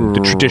Oscar voting, the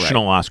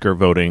traditional Oscar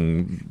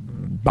voting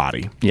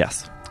body.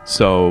 Yes.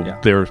 So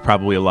there's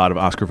probably a lot of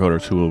Oscar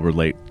voters who will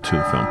relate to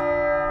the film.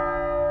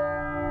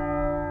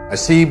 I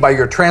see by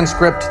your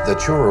transcript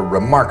that you're a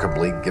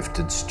remarkably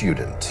gifted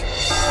student.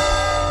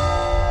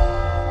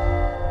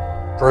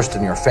 First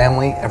in your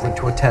family ever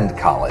to attend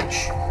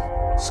college.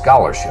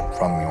 Scholarship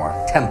from your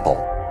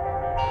temple.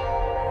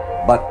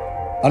 But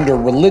under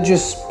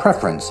religious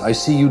preference, I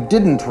see you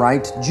didn't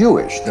write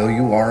Jewish, though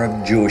you are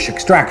of Jewish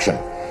extraction.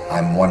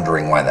 I'm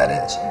wondering why that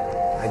is.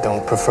 I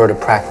don't prefer to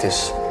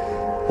practice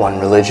one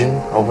religion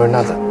over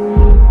another.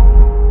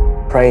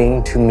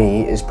 Praying to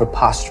me is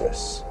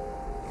preposterous.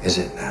 Is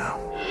it now?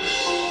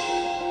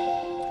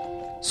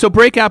 So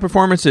breakout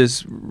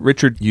performances,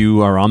 Richard,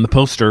 you are on the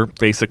poster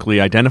basically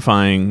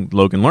identifying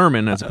Logan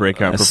Lerman as a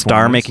breakout performance.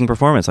 Star-making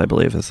performance, I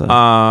believe, is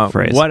the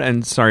phrase.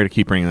 And sorry to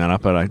keep bringing that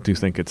up, but I do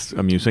think it's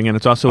amusing, and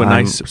it's also a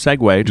nice segue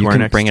to our next segment. You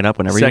can bring it up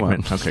whenever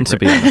segment. you want, okay, to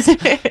be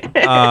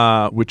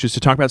honest. Which is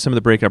to talk about some of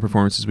the breakout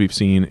performances we've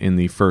seen in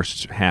the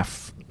first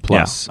half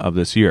plus of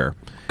this year.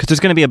 Because there's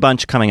going to be a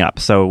bunch coming up,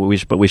 so we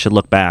should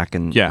look back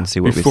and see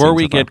what we've seen. Before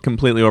we get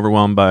completely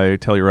overwhelmed by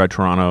Telluride,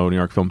 Toronto, New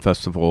York Film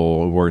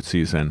Festival award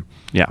season,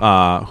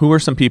 who are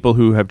some people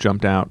who have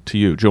jumped out to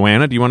you?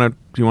 Joanna, do you want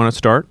to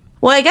start?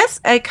 Well, I guess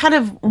I kind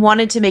of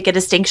wanted to make a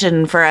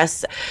distinction for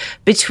us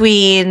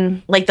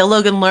between like the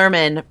Logan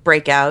Lerman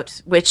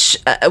breakout, which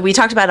we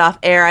talked about off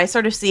air. I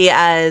sort of see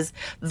as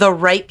the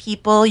right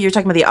people. You're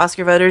talking about the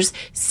Oscar voters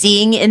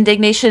seeing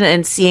indignation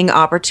and seeing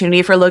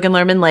opportunity for Logan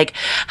Lerman. Like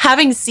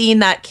having seen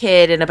that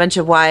kid in a bunch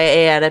of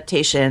YA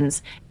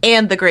adaptations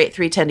and The Great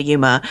 3:10 to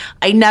Yuma,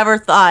 I never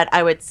thought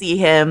I would see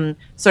him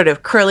sort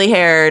of curly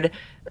haired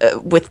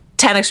with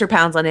 10 extra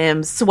pounds on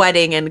him,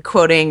 sweating and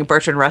quoting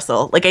Bertrand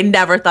Russell. Like, I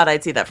never thought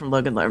I'd see that from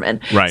Logan Lerman.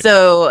 Right.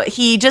 So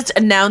he just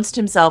announced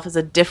himself as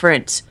a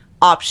different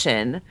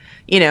option.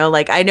 You know,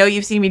 like, I know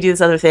you've seen me do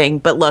this other thing,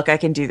 but look, I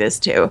can do this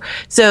too.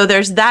 So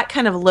there's that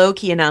kind of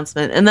low-key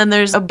announcement. And then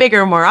there's a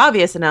bigger, more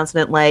obvious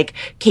announcement like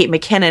Kate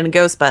McKinnon,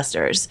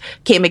 Ghostbusters.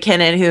 Kate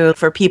McKinnon, who,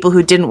 for people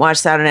who didn't watch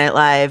Saturday Night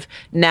Live,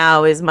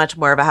 now is much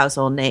more of a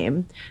household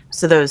name.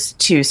 So those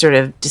two sort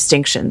of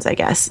distinctions, I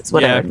guess, is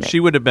what I would make.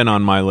 She would have been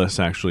on my list,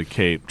 actually,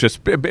 Kate,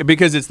 just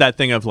because it's that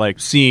thing of like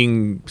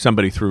seeing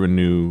somebody through with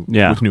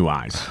new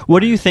eyes. What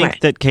do you think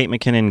that Kate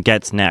McKinnon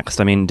gets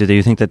next? I mean, do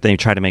you think that they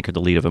try to make her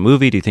the lead of a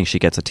movie? Do you think she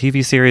gets a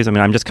TV series? I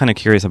mean, I'm just kind of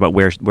curious about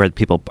where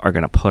people are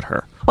going to put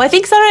her. Well, I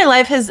think Saturday Night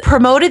Live has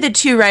promoted the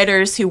two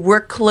writers who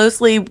work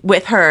closely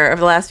with her over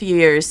the last few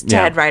years to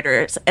head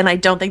writers, and I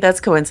don't think that's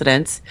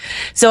coincidence.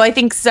 So I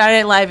think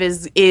Saturday Night Live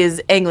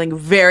is angling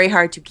very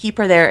hard to keep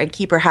her there and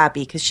keep her happy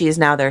because she is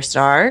now their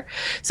star.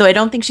 So I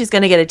don't think she's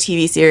going to get a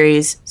TV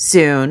series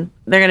soon.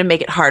 They're going to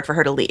make it hard for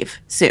her to leave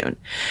soon.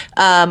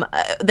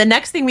 The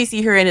next thing we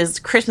see her in is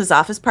Christmas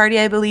Office Party,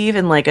 I believe,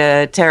 in like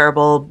a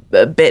terrible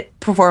bit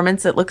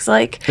performance, it looks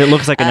like. It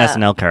looks like an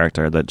SNL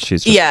character that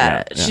she's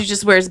just... She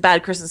just wears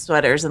bad Christmas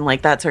sweaters and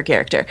like that's her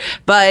character.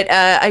 But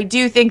I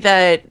do think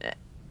that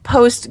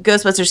post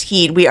Ghostbusters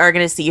Heat, we are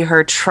going to see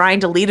her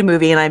trying to lead a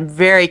movie, and I'm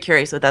very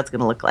curious what that's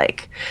going to look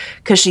like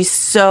because she's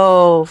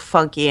so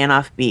funky and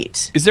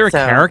offbeat. Is there a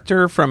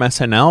character from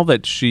SNL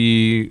that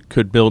she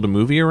could build a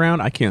movie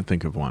around? I can't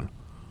think of one.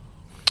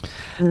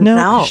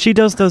 No, she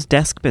does those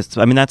desk bits.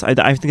 I mean, I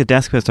think the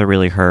desk bits are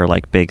really her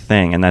like big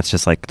thing, and that's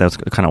just like those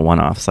kind of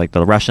one-offs, like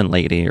the Russian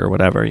lady or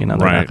whatever. You know,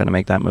 they're not going to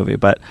make that movie,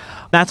 but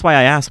that's why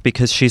I ask,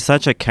 because she's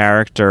such a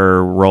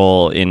character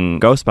role in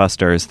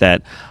Ghostbusters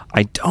that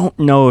I don't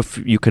know if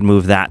you could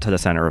move that to the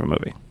center of a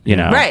movie. You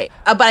know, right?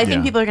 But I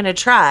think people are going to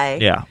try.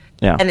 Yeah,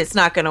 and it's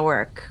not going to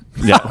work.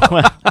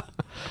 Yeah.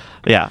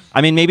 Yeah,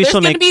 I mean, maybe There's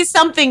she'll going to be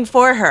something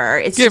for her.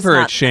 It's give just her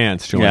a not-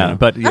 chance, Joanna. Yeah.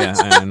 But yeah,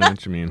 I know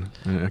what you mean.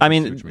 I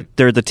mean,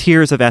 there are the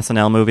tiers of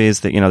SNL movies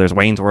that, there's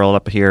Wayne's World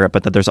up here,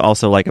 but there's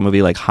also like a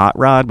movie like Hot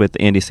Rod with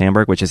Andy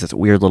Samberg, which is this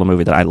weird little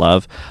movie that I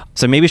love.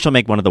 So maybe she'll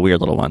make one of the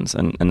weird little ones,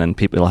 and then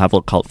people will have a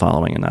little cult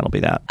following, and that'll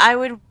be that. I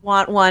would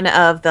want one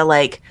of the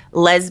like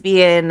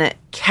lesbian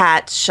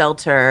cat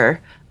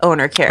shelter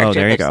owner character. Oh,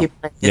 there you that go. she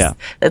plays. Yeah.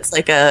 That's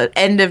like a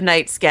end of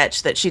night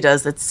sketch that she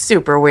does. That's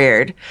super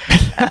weird.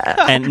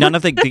 And none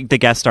of the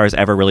guest stars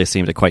ever really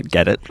seem to quite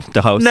get it.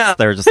 The hosts, No.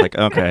 they're just like,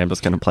 okay, I'm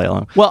just going to play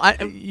along. Well,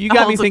 you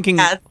got me Also thinking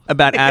cats.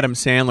 about Adam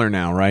Sandler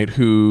now, right?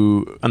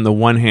 Who, on the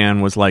one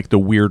hand, was like the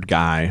weird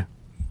guy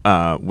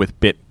with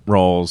bit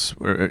roles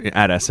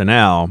at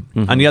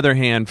SNL. On the other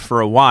hand,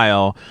 for a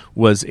while,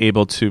 was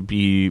able to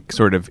be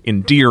sort of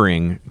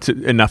endearing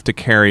enough to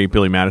carry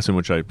Billy Madison,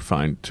 which I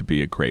find to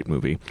be a great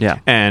movie. Yeah.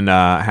 And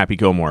Happy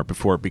Gilmore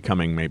before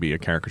becoming maybe a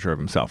caricature of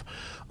himself.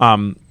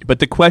 But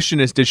the question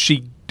is, does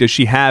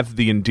she have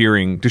the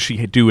endearing? Does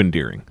she do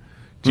endearing?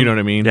 Do you know what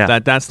I mean? Yeah.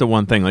 That's the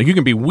one thing. Like, you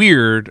can be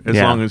weird as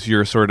Yeah. long as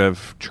you're sort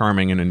of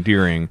charming and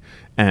endearing.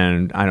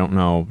 And I don't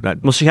know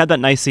that. Well, she had that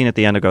nice scene at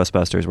the end of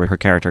Ghostbusters where her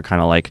character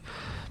kind of like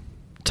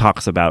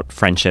talks about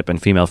friendship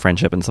and female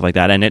friendship and stuff like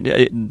that, and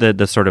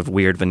the sort of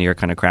weird veneer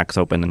kind of cracks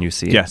open, and you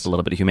see Yes. a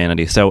little bit of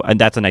humanity. So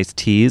that's a nice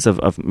tease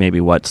of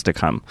maybe what's to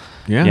come.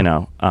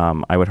 Yeah.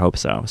 I would hope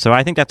so. So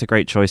I think that's a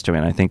great choice,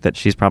 Joanne. I think that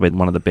she's probably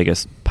one of the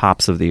biggest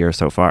pops of the year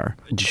so far.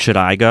 Should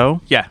I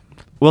go? Yeah.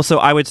 Well, so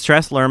I would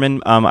stress Lerman.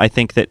 I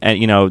think that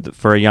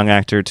for a young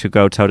actor to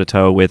go toe to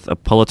toe with a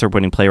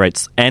Pulitzer-winning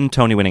playwright and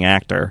Tony-winning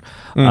actor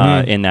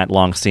in that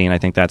long scene, I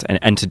think that's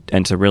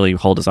and to really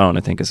hold his own, I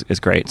think is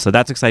great. So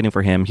that's exciting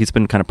for him. He's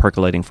been kind of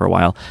percolating for a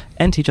while,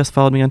 and he just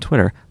followed me on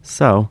Twitter.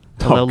 So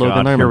hello,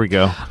 Logan Lerman. Here we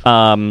go.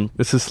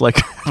 This is like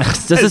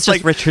this is just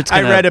like, Richard's.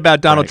 I read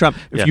about Donald Trump.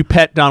 If you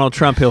pet Donald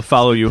Trump, he'll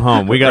follow you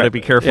home. We got to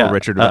be careful,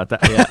 Richard, about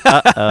that.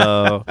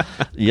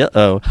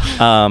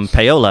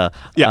 Payola.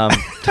 Yeah.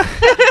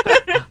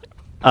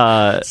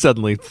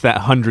 Suddenly,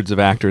 hundreds of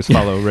actors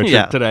follow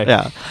Richard today.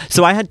 Yeah.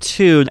 So I had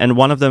two, and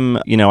one of them,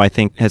 I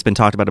think has been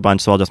talked about a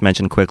bunch. So I'll just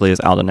mention quickly is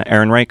Alden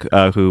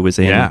Ehrenreich, who was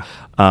in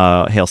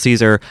Hail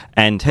Caesar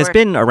and has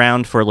been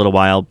around for a little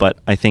while. But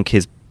I think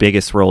his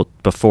biggest role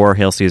before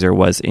Hail Caesar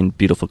was in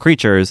Beautiful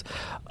Creatures,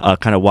 a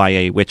kind of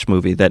YA witch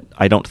movie that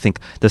I don't think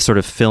the sort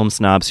of film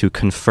snobs who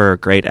confer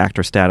great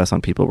actor status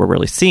on people were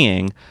really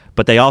seeing.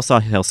 But they all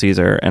saw Hail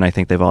Caesar, and I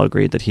think they've all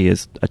agreed that he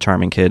is a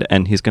charming kid,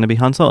 and he's going to be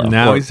Han Solo.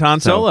 Now he's Han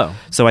Solo.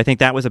 So I think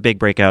that was a big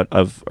breakout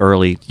of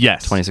early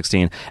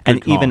 2016.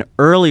 And even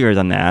earlier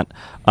than that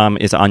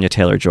is Anya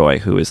Taylor Joy,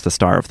 who is the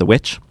star of The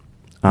Witch,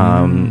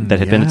 that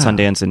had been at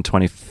Sundance in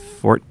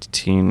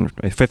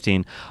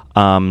 2015,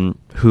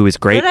 who is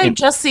great. What did I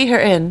just see her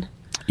in?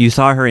 You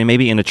saw her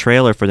maybe in a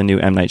trailer for the new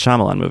M. Night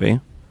Shyamalan movie.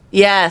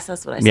 Yes,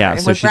 that's what I saw. Yeah,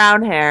 so with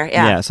brown hair.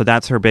 Yeah. So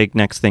that's her big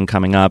next thing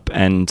coming up.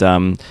 And,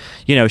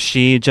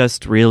 she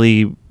just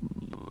really,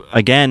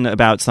 again,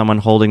 about someone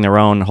holding their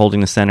own,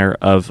 holding the center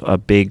of a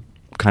big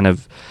kind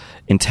of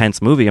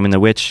intense movie. I mean,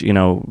 The Witch,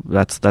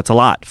 that's a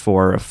lot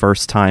for a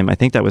first time. I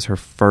think that was her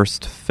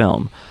first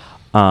film.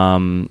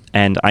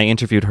 And I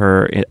interviewed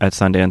her at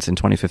Sundance in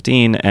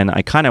 2015, and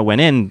I kind of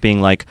went in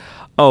being like,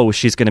 oh,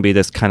 she's going to be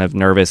this kind of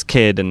nervous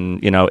kid,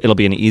 and, it'll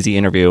be an easy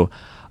interview.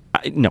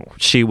 No,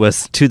 she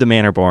was to the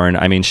manor born.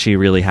 I mean, she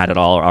really had it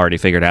all already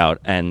figured out.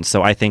 And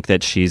so I think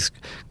that she's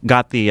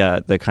got the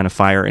kind of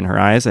fire in her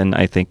eyes, and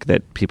I think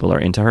that people are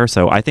into her.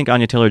 So I think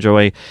Anya Taylor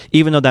Joy,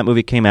 even though that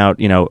movie came out,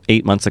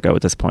 8 months ago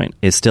at this point,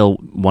 is still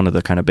one of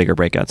the kind of bigger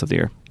breakouts of the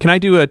year. Can I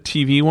do a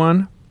TV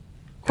one?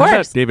 Of course. How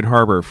about David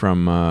Harbour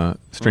from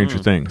Stranger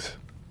Things?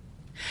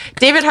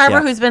 David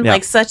Harbour, who's been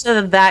like such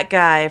a that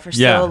guy for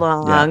so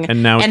long,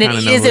 and now it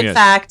is in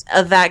fact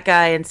a that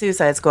guy in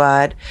Suicide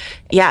Squad.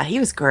 Yeah, he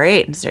was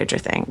great in Stranger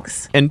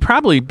Things, and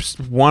probably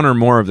one or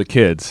more of the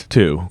kids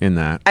too in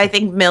that. I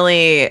think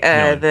Millie,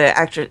 the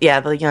actress,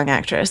 the young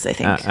actress. I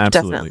think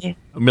absolutely.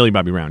 Millie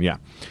Bobby Brown,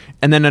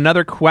 And then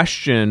another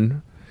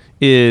question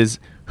is,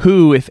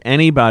 who, if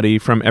anybody,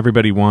 from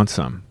Everybody Wants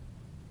Some,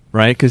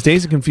 right? Because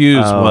Dazed and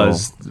Confused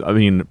was,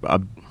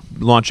 a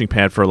launching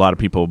pad for a lot of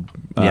people,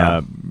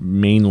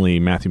 mainly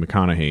Matthew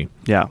McConaughey,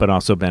 but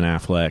also Ben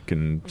Affleck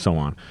and so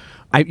on.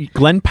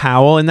 Glenn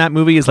Powell in that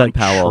movie is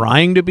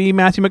trying to be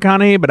Matthew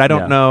McConaughey, but I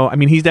don't know. I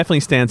mean, he definitely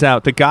stands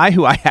out. The guy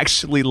who I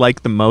actually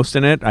like the most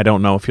in it, I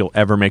don't know if he'll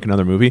ever make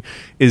another movie,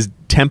 is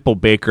Temple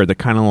Baker, the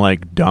kind of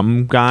like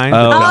dumb guy,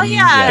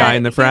 guy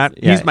in the frat.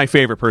 He's my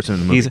favorite person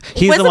in the movie.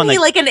 He's Wasn't the one he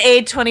like an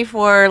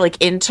A24 like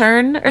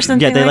intern or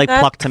something? Yeah, they like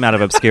that? plucked him out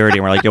of obscurity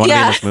and were like, "You want to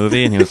be in this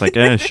movie?" And he was like,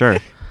 "Sure."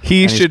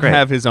 He should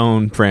have his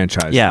own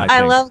franchise. Yeah,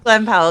 I love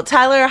Glenn Powell.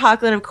 Tyler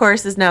Hoechlin, of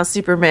course, is now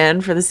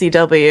Superman for the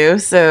CW.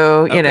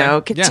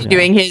 So,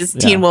 continuing his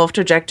Teen Wolf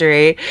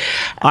trajectory.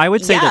 I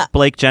would say that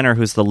Blake Jenner,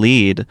 who's the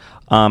lead,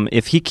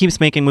 if he keeps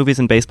making movies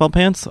in baseball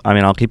pants,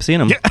 I'll keep seeing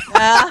him.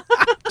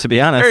 to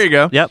be honest. There you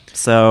go. Yep.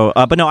 So,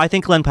 but no, I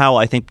think Glenn Powell.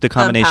 I think the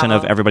combination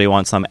of Everybody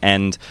Wants Some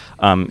and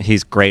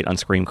he's great on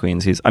Scream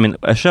Queens.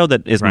 A show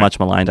that is much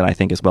maligned and I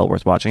think is well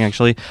worth watching.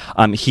 Actually,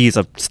 he's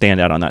a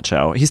standout on that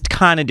show. He's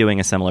kind of doing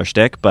a similar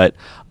shtick, but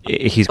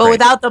he's great.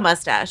 Without the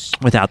mustache.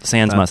 Without the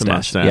Sans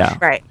mustache. Yeah.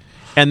 Right.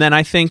 And then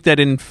I think that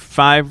in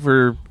 5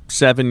 or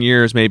 7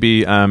 years,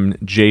 maybe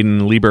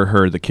Jaden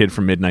Lieberher, the kid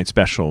from Midnight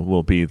Special,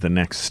 will be the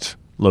next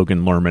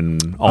Logan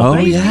Lerman.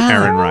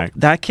 Aaron Wright.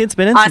 That kid's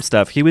been in some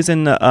stuff. He was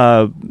in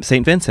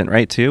St. Vincent,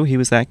 right? Too. He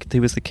was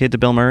the kid to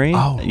Bill Murray.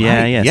 Oh, right.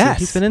 Yeah. Yes. So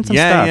he's been in some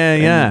stuff.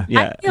 Yeah.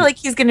 I feel like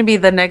he's going to be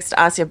the next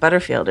Anya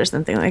Butterfield or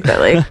something like that.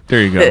 Like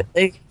there you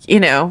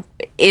go.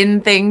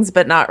 In things,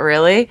 but not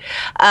really.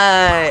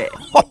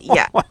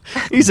 Yeah.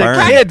 He's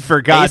a kid,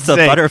 for God's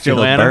sake. Butterfield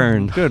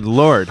burn. Good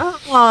Lord.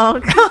 Oh,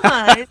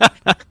 God.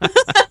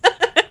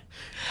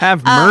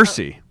 Have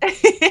mercy.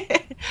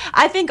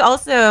 I think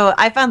also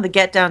I found The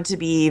Get Down to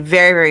be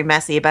very, very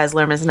messy. Baz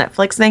Luhrmann's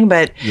Netflix thing,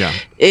 but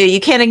you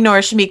can't ignore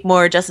Shamik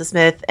Moore, Justice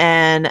Smith,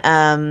 and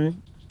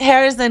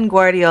Harrison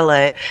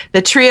Guardiola.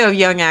 The trio of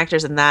young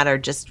actors in that are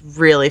just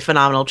really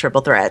phenomenal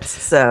triple threats.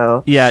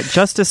 So yeah,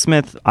 Justice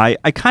Smith, I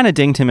kind of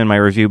dinged him in my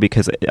review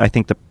because I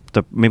think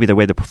maybe the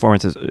way the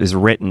performance is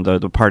written,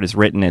 the part is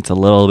written, it's a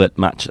little bit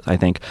much, I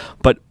think.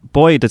 But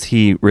boy, does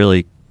he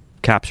really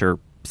capture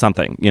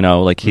something,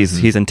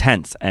 he's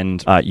intense,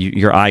 and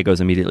your eye goes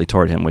immediately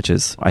toward him, which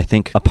is, I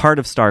think, a part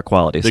of star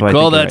quality. They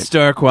call that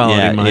star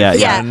quality,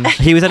 yeah.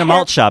 He was in a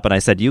malt shop, and I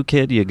said, "You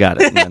kid, you got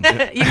it."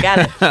 You got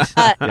it.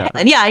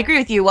 And I agree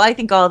with you. Well, I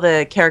think all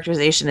the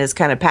characterization is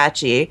kind of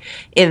patchy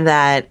in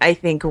that I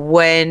think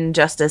when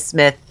Justice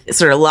Smith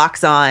sort of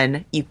locks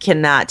on, you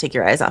cannot take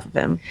your eyes off of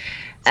him.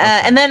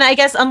 And then I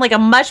guess on like a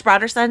much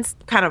broader sense,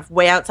 kind of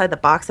way outside the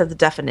box of the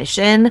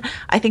definition,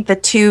 I think the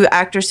two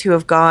actors who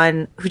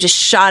just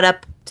shot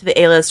up to the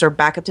A-list or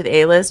back up to the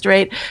A-list,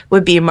 right,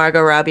 would be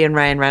Margot Robbie and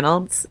Ryan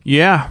Reynolds.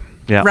 Yeah.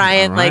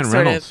 Ryan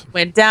sort of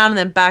went down and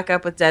then back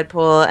up with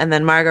Deadpool, and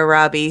then Margot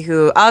Robbie,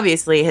 who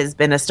obviously has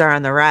been a star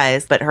on the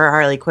rise, but her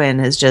Harley Quinn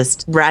has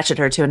just ratcheted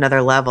her to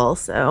another level.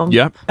 So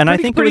and I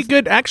think pretty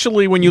good.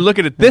 Actually, when you look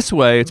at it this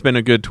way, it's been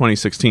a good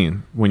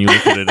 2016. When you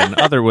look at it in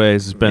other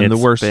ways, it's been the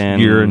worst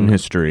year in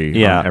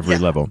history on every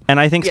level. And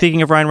I think,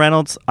 speaking of Ryan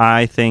Reynolds,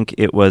 I think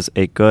it was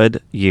a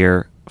good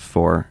year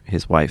for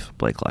his wife,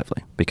 Blake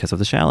Lively, because of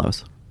The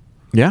Shallows.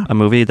 Yeah. A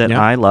movie that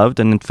I loved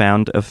and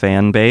found a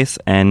fan base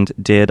and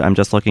I'm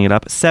just looking it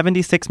up,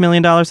 $76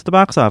 million at the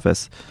box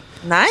office.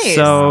 Nice.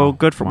 So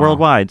good for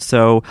worldwide.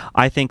 So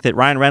I think that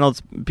Ryan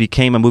Reynolds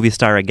became a movie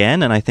star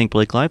again, and I think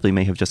Blake Lively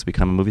may have just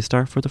become a movie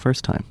star for the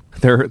first time.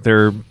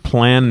 Their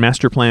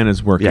master plan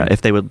is working. Yeah,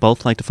 if they would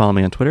both like to follow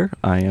me on Twitter,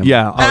 I am.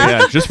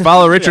 Yeah, just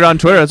follow Richard on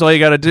Twitter. That's all you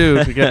got to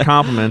do to get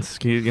compliments.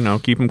 Keep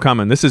them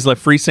coming. This is a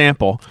free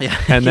sample. Yeah,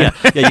 and then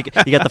you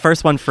get the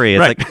first one free. It's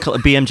like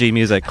BMG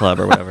Music Club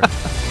or whatever.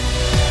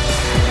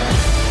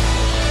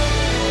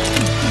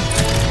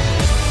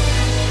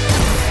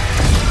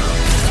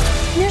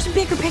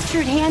 Picture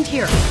at hand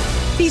here.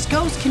 These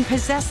ghosts can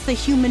possess the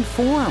human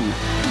form.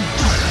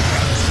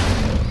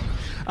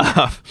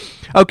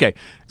 Okay,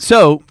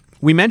 so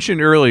we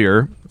mentioned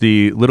earlier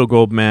the Little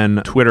Gold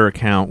Men Twitter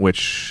account,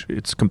 which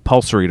it's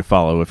compulsory to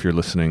follow if you're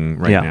listening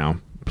right now.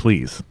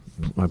 Please,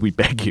 we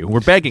beg you. We're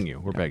begging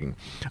you.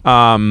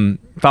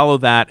 Follow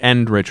that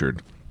and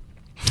Richard.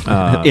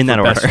 In that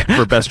order.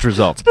 For best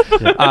results.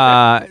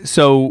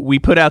 So we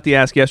put out the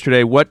ask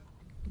yesterday, what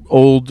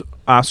old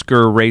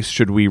Oscar race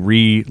should we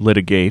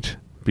re-litigate?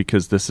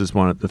 Because this is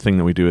the thing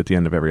that we do at the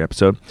end of every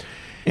episode.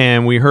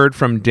 And we heard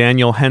from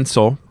Daniel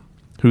Hensel,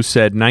 who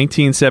said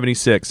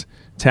 1976,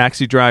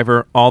 Taxi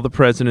Driver, All the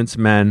President's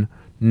Men,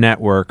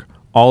 Network,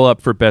 all up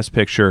for Best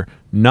Picture.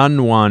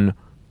 None won.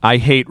 I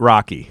hate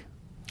Rocky.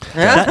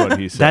 That's what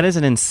he said. That is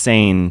an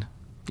insane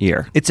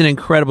year. It's an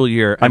incredible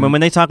year. I mean, when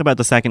they talk about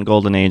the second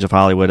golden age of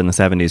Hollywood in the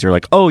 70s, you're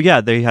like, oh,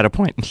 yeah, they had a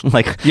point.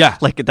 like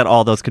that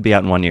all those could be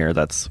out in 1 year.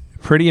 That's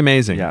pretty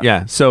amazing.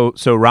 Yeah. So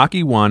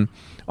Rocky won.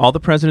 All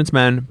the President's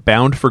Men,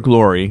 Bound for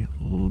Glory,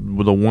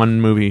 with the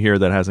one movie here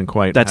that hasn't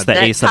quite. That's the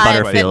Ace of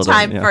Butterfield.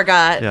 Time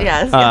forgot.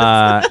 Yes.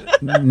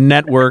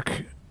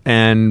 Network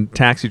and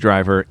Taxi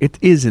Driver. It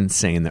is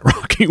insane that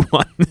Rocky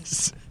won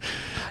this.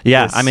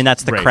 Yeah, I mean,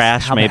 that's the race.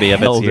 crash maybe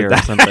of its year or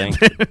something.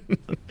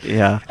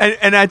 Yeah.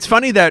 And it's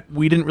funny that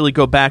we didn't really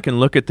go back and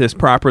look at this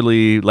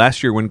properly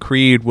last year when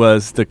Creed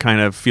was the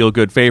kind of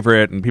feel-good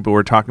favorite and people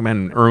were talking about,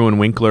 and Erwin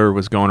Winkler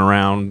was going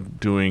around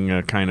doing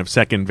a kind of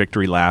second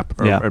victory lap.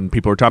 And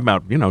people were talking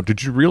about,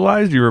 did you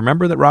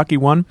remember that Rocky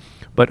won?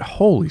 But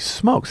holy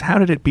smokes, how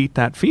did it beat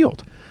that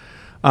field?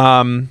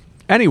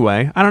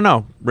 Anyway, I don't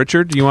know.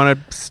 Richard, do you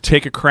want to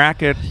take a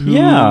crack at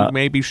who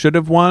maybe should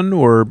have won,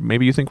 or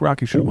maybe you think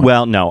Rocky should have won?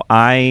 Well, no.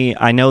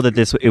 I know that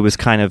it was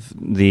kind of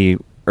the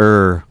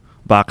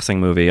boxing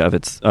movie of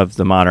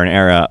the modern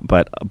era,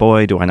 but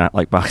boy, do I not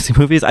like boxing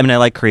movies. I mean, I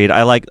like Creed.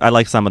 I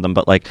like some of them,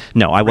 but like,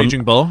 no, I wouldn't.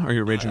 Raging Bull? Are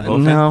you a Raging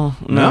Bull fan?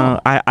 No.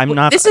 I'm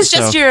not. This is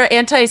just your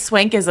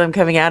anti-swankism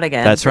coming out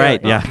again. That's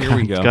right. Yeah. Here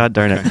we go. God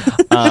darn it.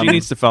 She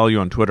needs to follow you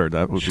on Twitter.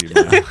 That would be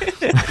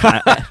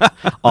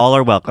all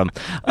are welcome.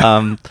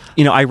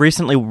 I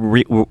recently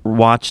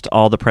watched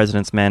All the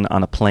President's Men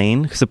on a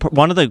plane. So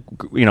one of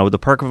the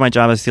perk of my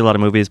job is to see a lot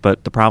of movies,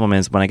 but the problem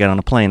is when I get on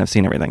a plane, I've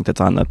seen everything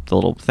that's on the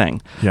little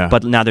thing. Yeah.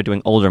 But now they're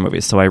doing older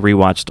movies, so I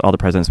rewatched All the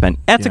President's Men.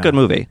 That's a good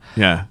movie.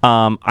 Yeah.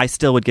 I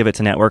still would give it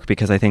to Network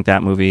because I think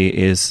that movie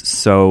is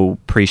so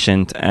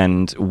prescient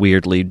and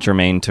weirdly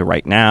germane to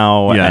right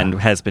now, and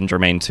has been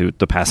germane to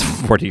the past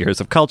 40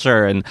 years of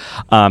culture. And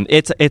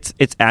it's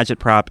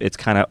agitprop.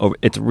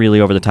 It's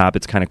really over the top.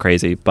 It's kind of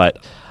crazy,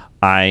 but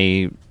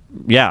I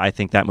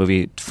think that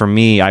movie, for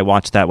me, I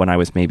watched that when I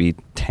was maybe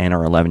 10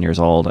 or 11 years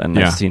old, and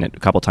I've seen it a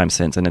couple times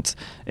since, and it's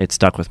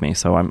stuck with me.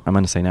 So I'm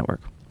going to say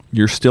Network.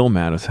 You're still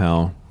mad as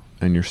hell,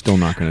 and you're still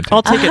not going to take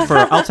I'll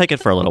take it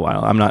for a little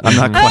while. I'm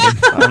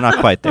not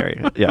quite there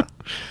yet.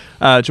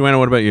 Yeah. Joanna,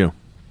 what about you?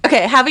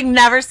 Okay, having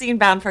never seen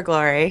Bound for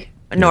Glory,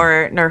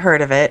 nor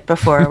heard of it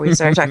before we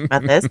started talking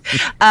about this,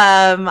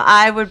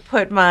 I would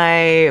put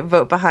my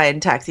vote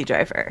behind Taxi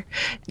Driver.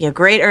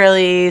 Great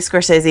early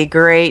Scorsese,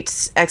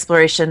 great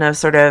exploration of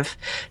sort of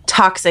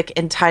toxic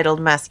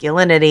entitled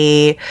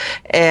masculinity,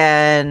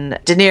 and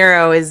De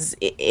Niro is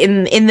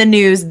in the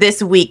news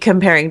this week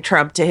comparing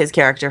Trump to his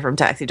character from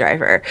Taxi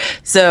Driver.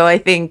 So I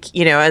think,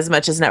 as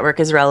much as Network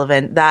is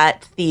relevant,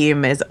 that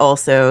theme is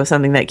also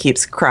something that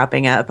keeps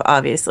cropping up,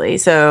 obviously.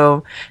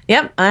 So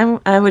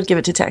I would give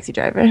it to Taxi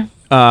Driver.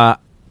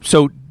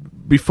 So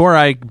before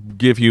I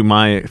give you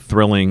my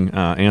thrilling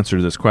answer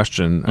to this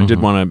question, I did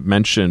want to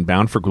mention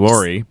Bound for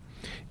Glory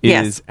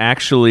is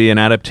actually an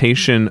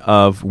adaptation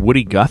of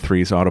Woody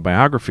Guthrie's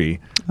autobiography,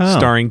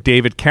 starring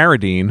David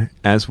Carradine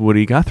as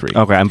Woody Guthrie.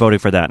 Okay, I'm voting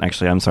for that,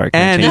 actually. I'm sorry.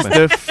 And it's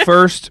the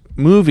first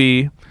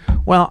movie...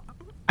 Well,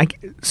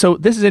 so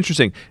this is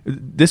interesting.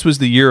 This was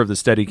the year of the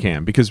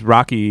Steadicam, because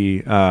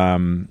Rocky...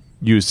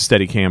 used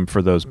Steadicam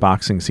for those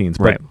boxing scenes.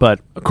 But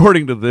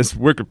according to this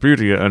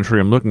Wikipedia entry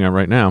I'm looking at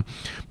right now,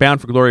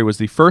 Bound for Glory was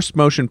the first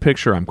motion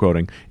picture, I'm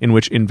quoting, in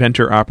which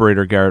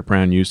inventor-operator Garrett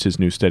Brown used his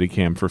new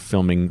Steadicam for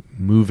filming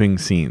moving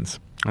scenes.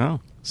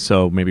 Oh.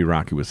 So maybe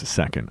Rocky was the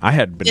second. I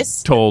had been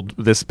told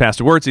this past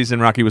award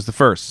season Rocky was the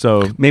first.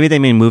 So maybe they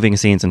mean moving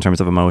scenes in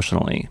terms of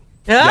emotionally.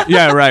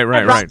 Yeah, right.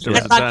 Rocky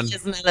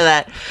is none of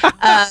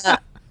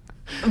that.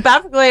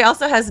 Bound for Glory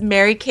also has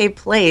Mary Kay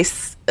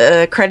Place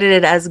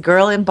credited as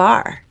Girl in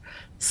Bar.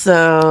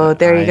 So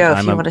there you go.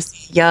 If you want to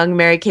see young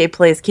Mary Kay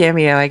Place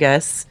cameo, I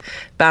guess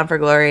Bound for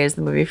Glory is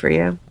the movie for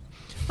you.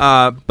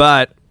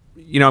 But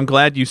I'm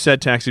glad you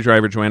said Taxi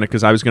Driver, Joanna,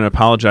 because I was going to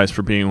apologize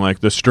for being like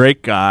the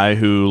straight guy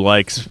who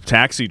likes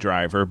Taxi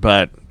Driver,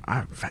 but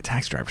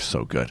Taxi Driver's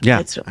so good.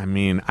 Yeah, I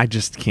mean, I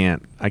just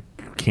can't. I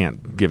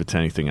can't give it to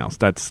anything else.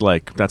 That's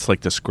like the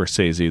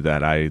Scorsese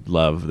that I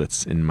love.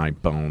 That's in my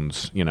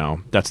bones.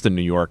 That's the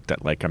New York that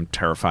I'm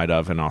terrified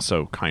of, and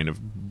also kind of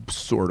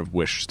sort of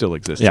wish still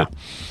existed.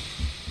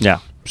 Yeah.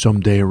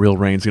 Someday a real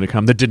rain's going to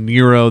come. The De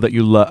Niro that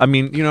you love. I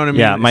mean, you know what I mean?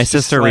 Yeah, my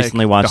sister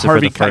recently watched it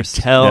for the first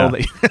time.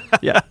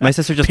 Yeah, my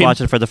sister just watched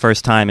it for the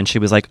first time, and she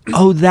was like,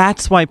 "Oh,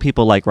 that's why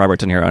people like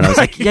Robert De Niro." And I was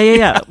like,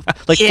 "Yeah."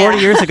 40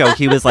 years ago,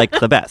 he was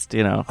the best.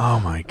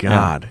 Oh my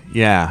God.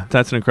 Yeah,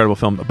 that's an incredible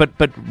film.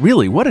 But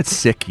really, what a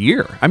sick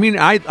year. I mean,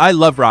 I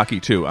love Rocky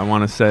too. I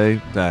want to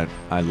say that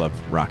I love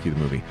Rocky the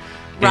movie.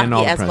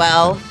 Rocky as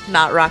well,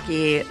 not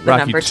Rocky the Rocky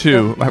number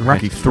 2.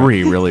 Rocky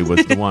 3 really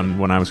was the one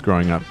when I was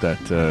growing up that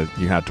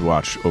you had to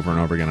watch over and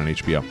over again on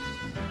HBO.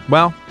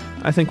 Well,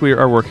 I think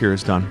our work here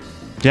is done.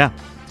 Yeah.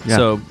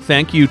 So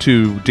thank you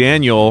to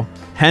Daniel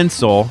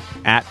Hensel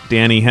at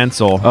Danny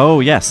Hensel.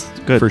 Oh, yes.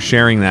 Good. For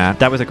sharing that.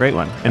 That was a great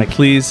one. And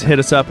please hit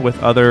us up with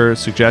other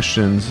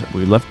suggestions.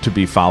 We love to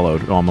be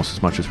followed almost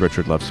as much as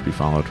Richard loves to be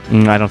followed.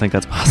 I don't think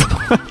that's possible.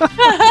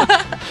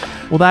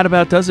 Well, that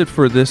about does it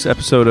for this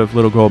episode of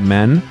Little Gold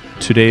Men.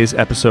 Today's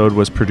episode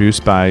was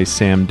produced by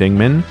Sam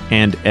Dingman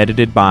and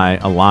edited by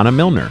Alana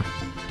Milner.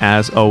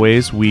 As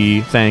always,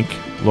 we thank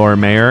Laura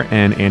Mayer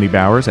and Andy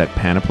Bowers at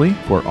Panoply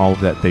for all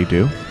that they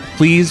do.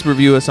 Please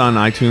review us on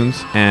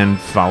iTunes and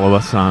follow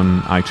us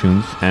on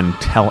iTunes and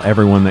tell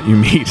everyone that you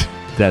meet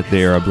that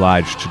they are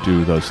obliged to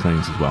do those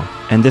things as well.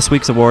 And this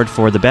week's award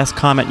for the best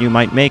comment you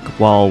might make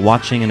while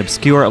watching an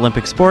obscure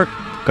Olympic sport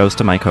goes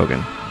to Mike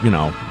Hogan.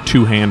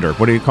 Two-hander.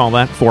 What do you call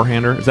that?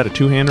 Four-hander? Is that a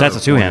two-hander? That's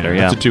a two-hander,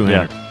 yeah. That's a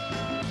two-hander. Yeah.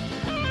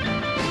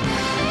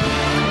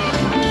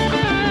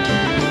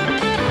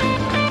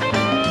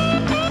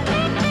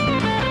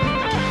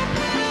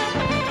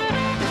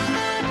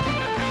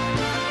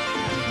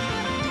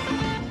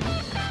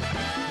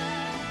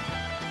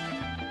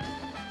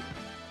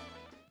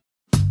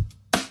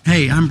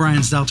 Hey, I'm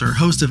Brian Stelter,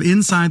 host of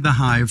Inside the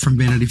Hive from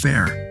Vanity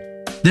Fair.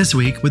 This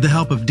week, with the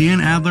help of Dan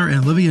Adler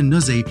and Olivia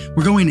Nuzzi,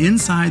 we're going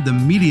inside the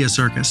media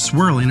circus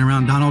swirling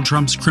around Donald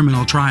Trump's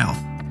criminal trial.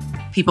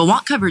 people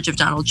want coverage of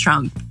Donald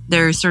Trump.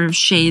 There are sort of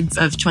shades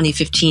of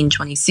 2015,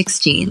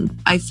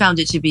 2016. I found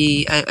it to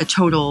be a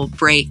total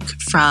break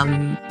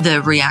from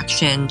the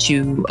reaction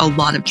to a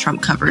lot of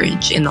Trump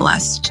coverage in the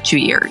last 2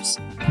 years.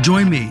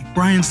 Join me,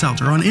 Brian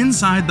Stelter, on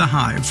Inside the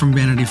Hive from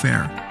Vanity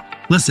Fair.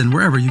 Listen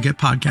wherever you get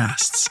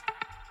podcasts.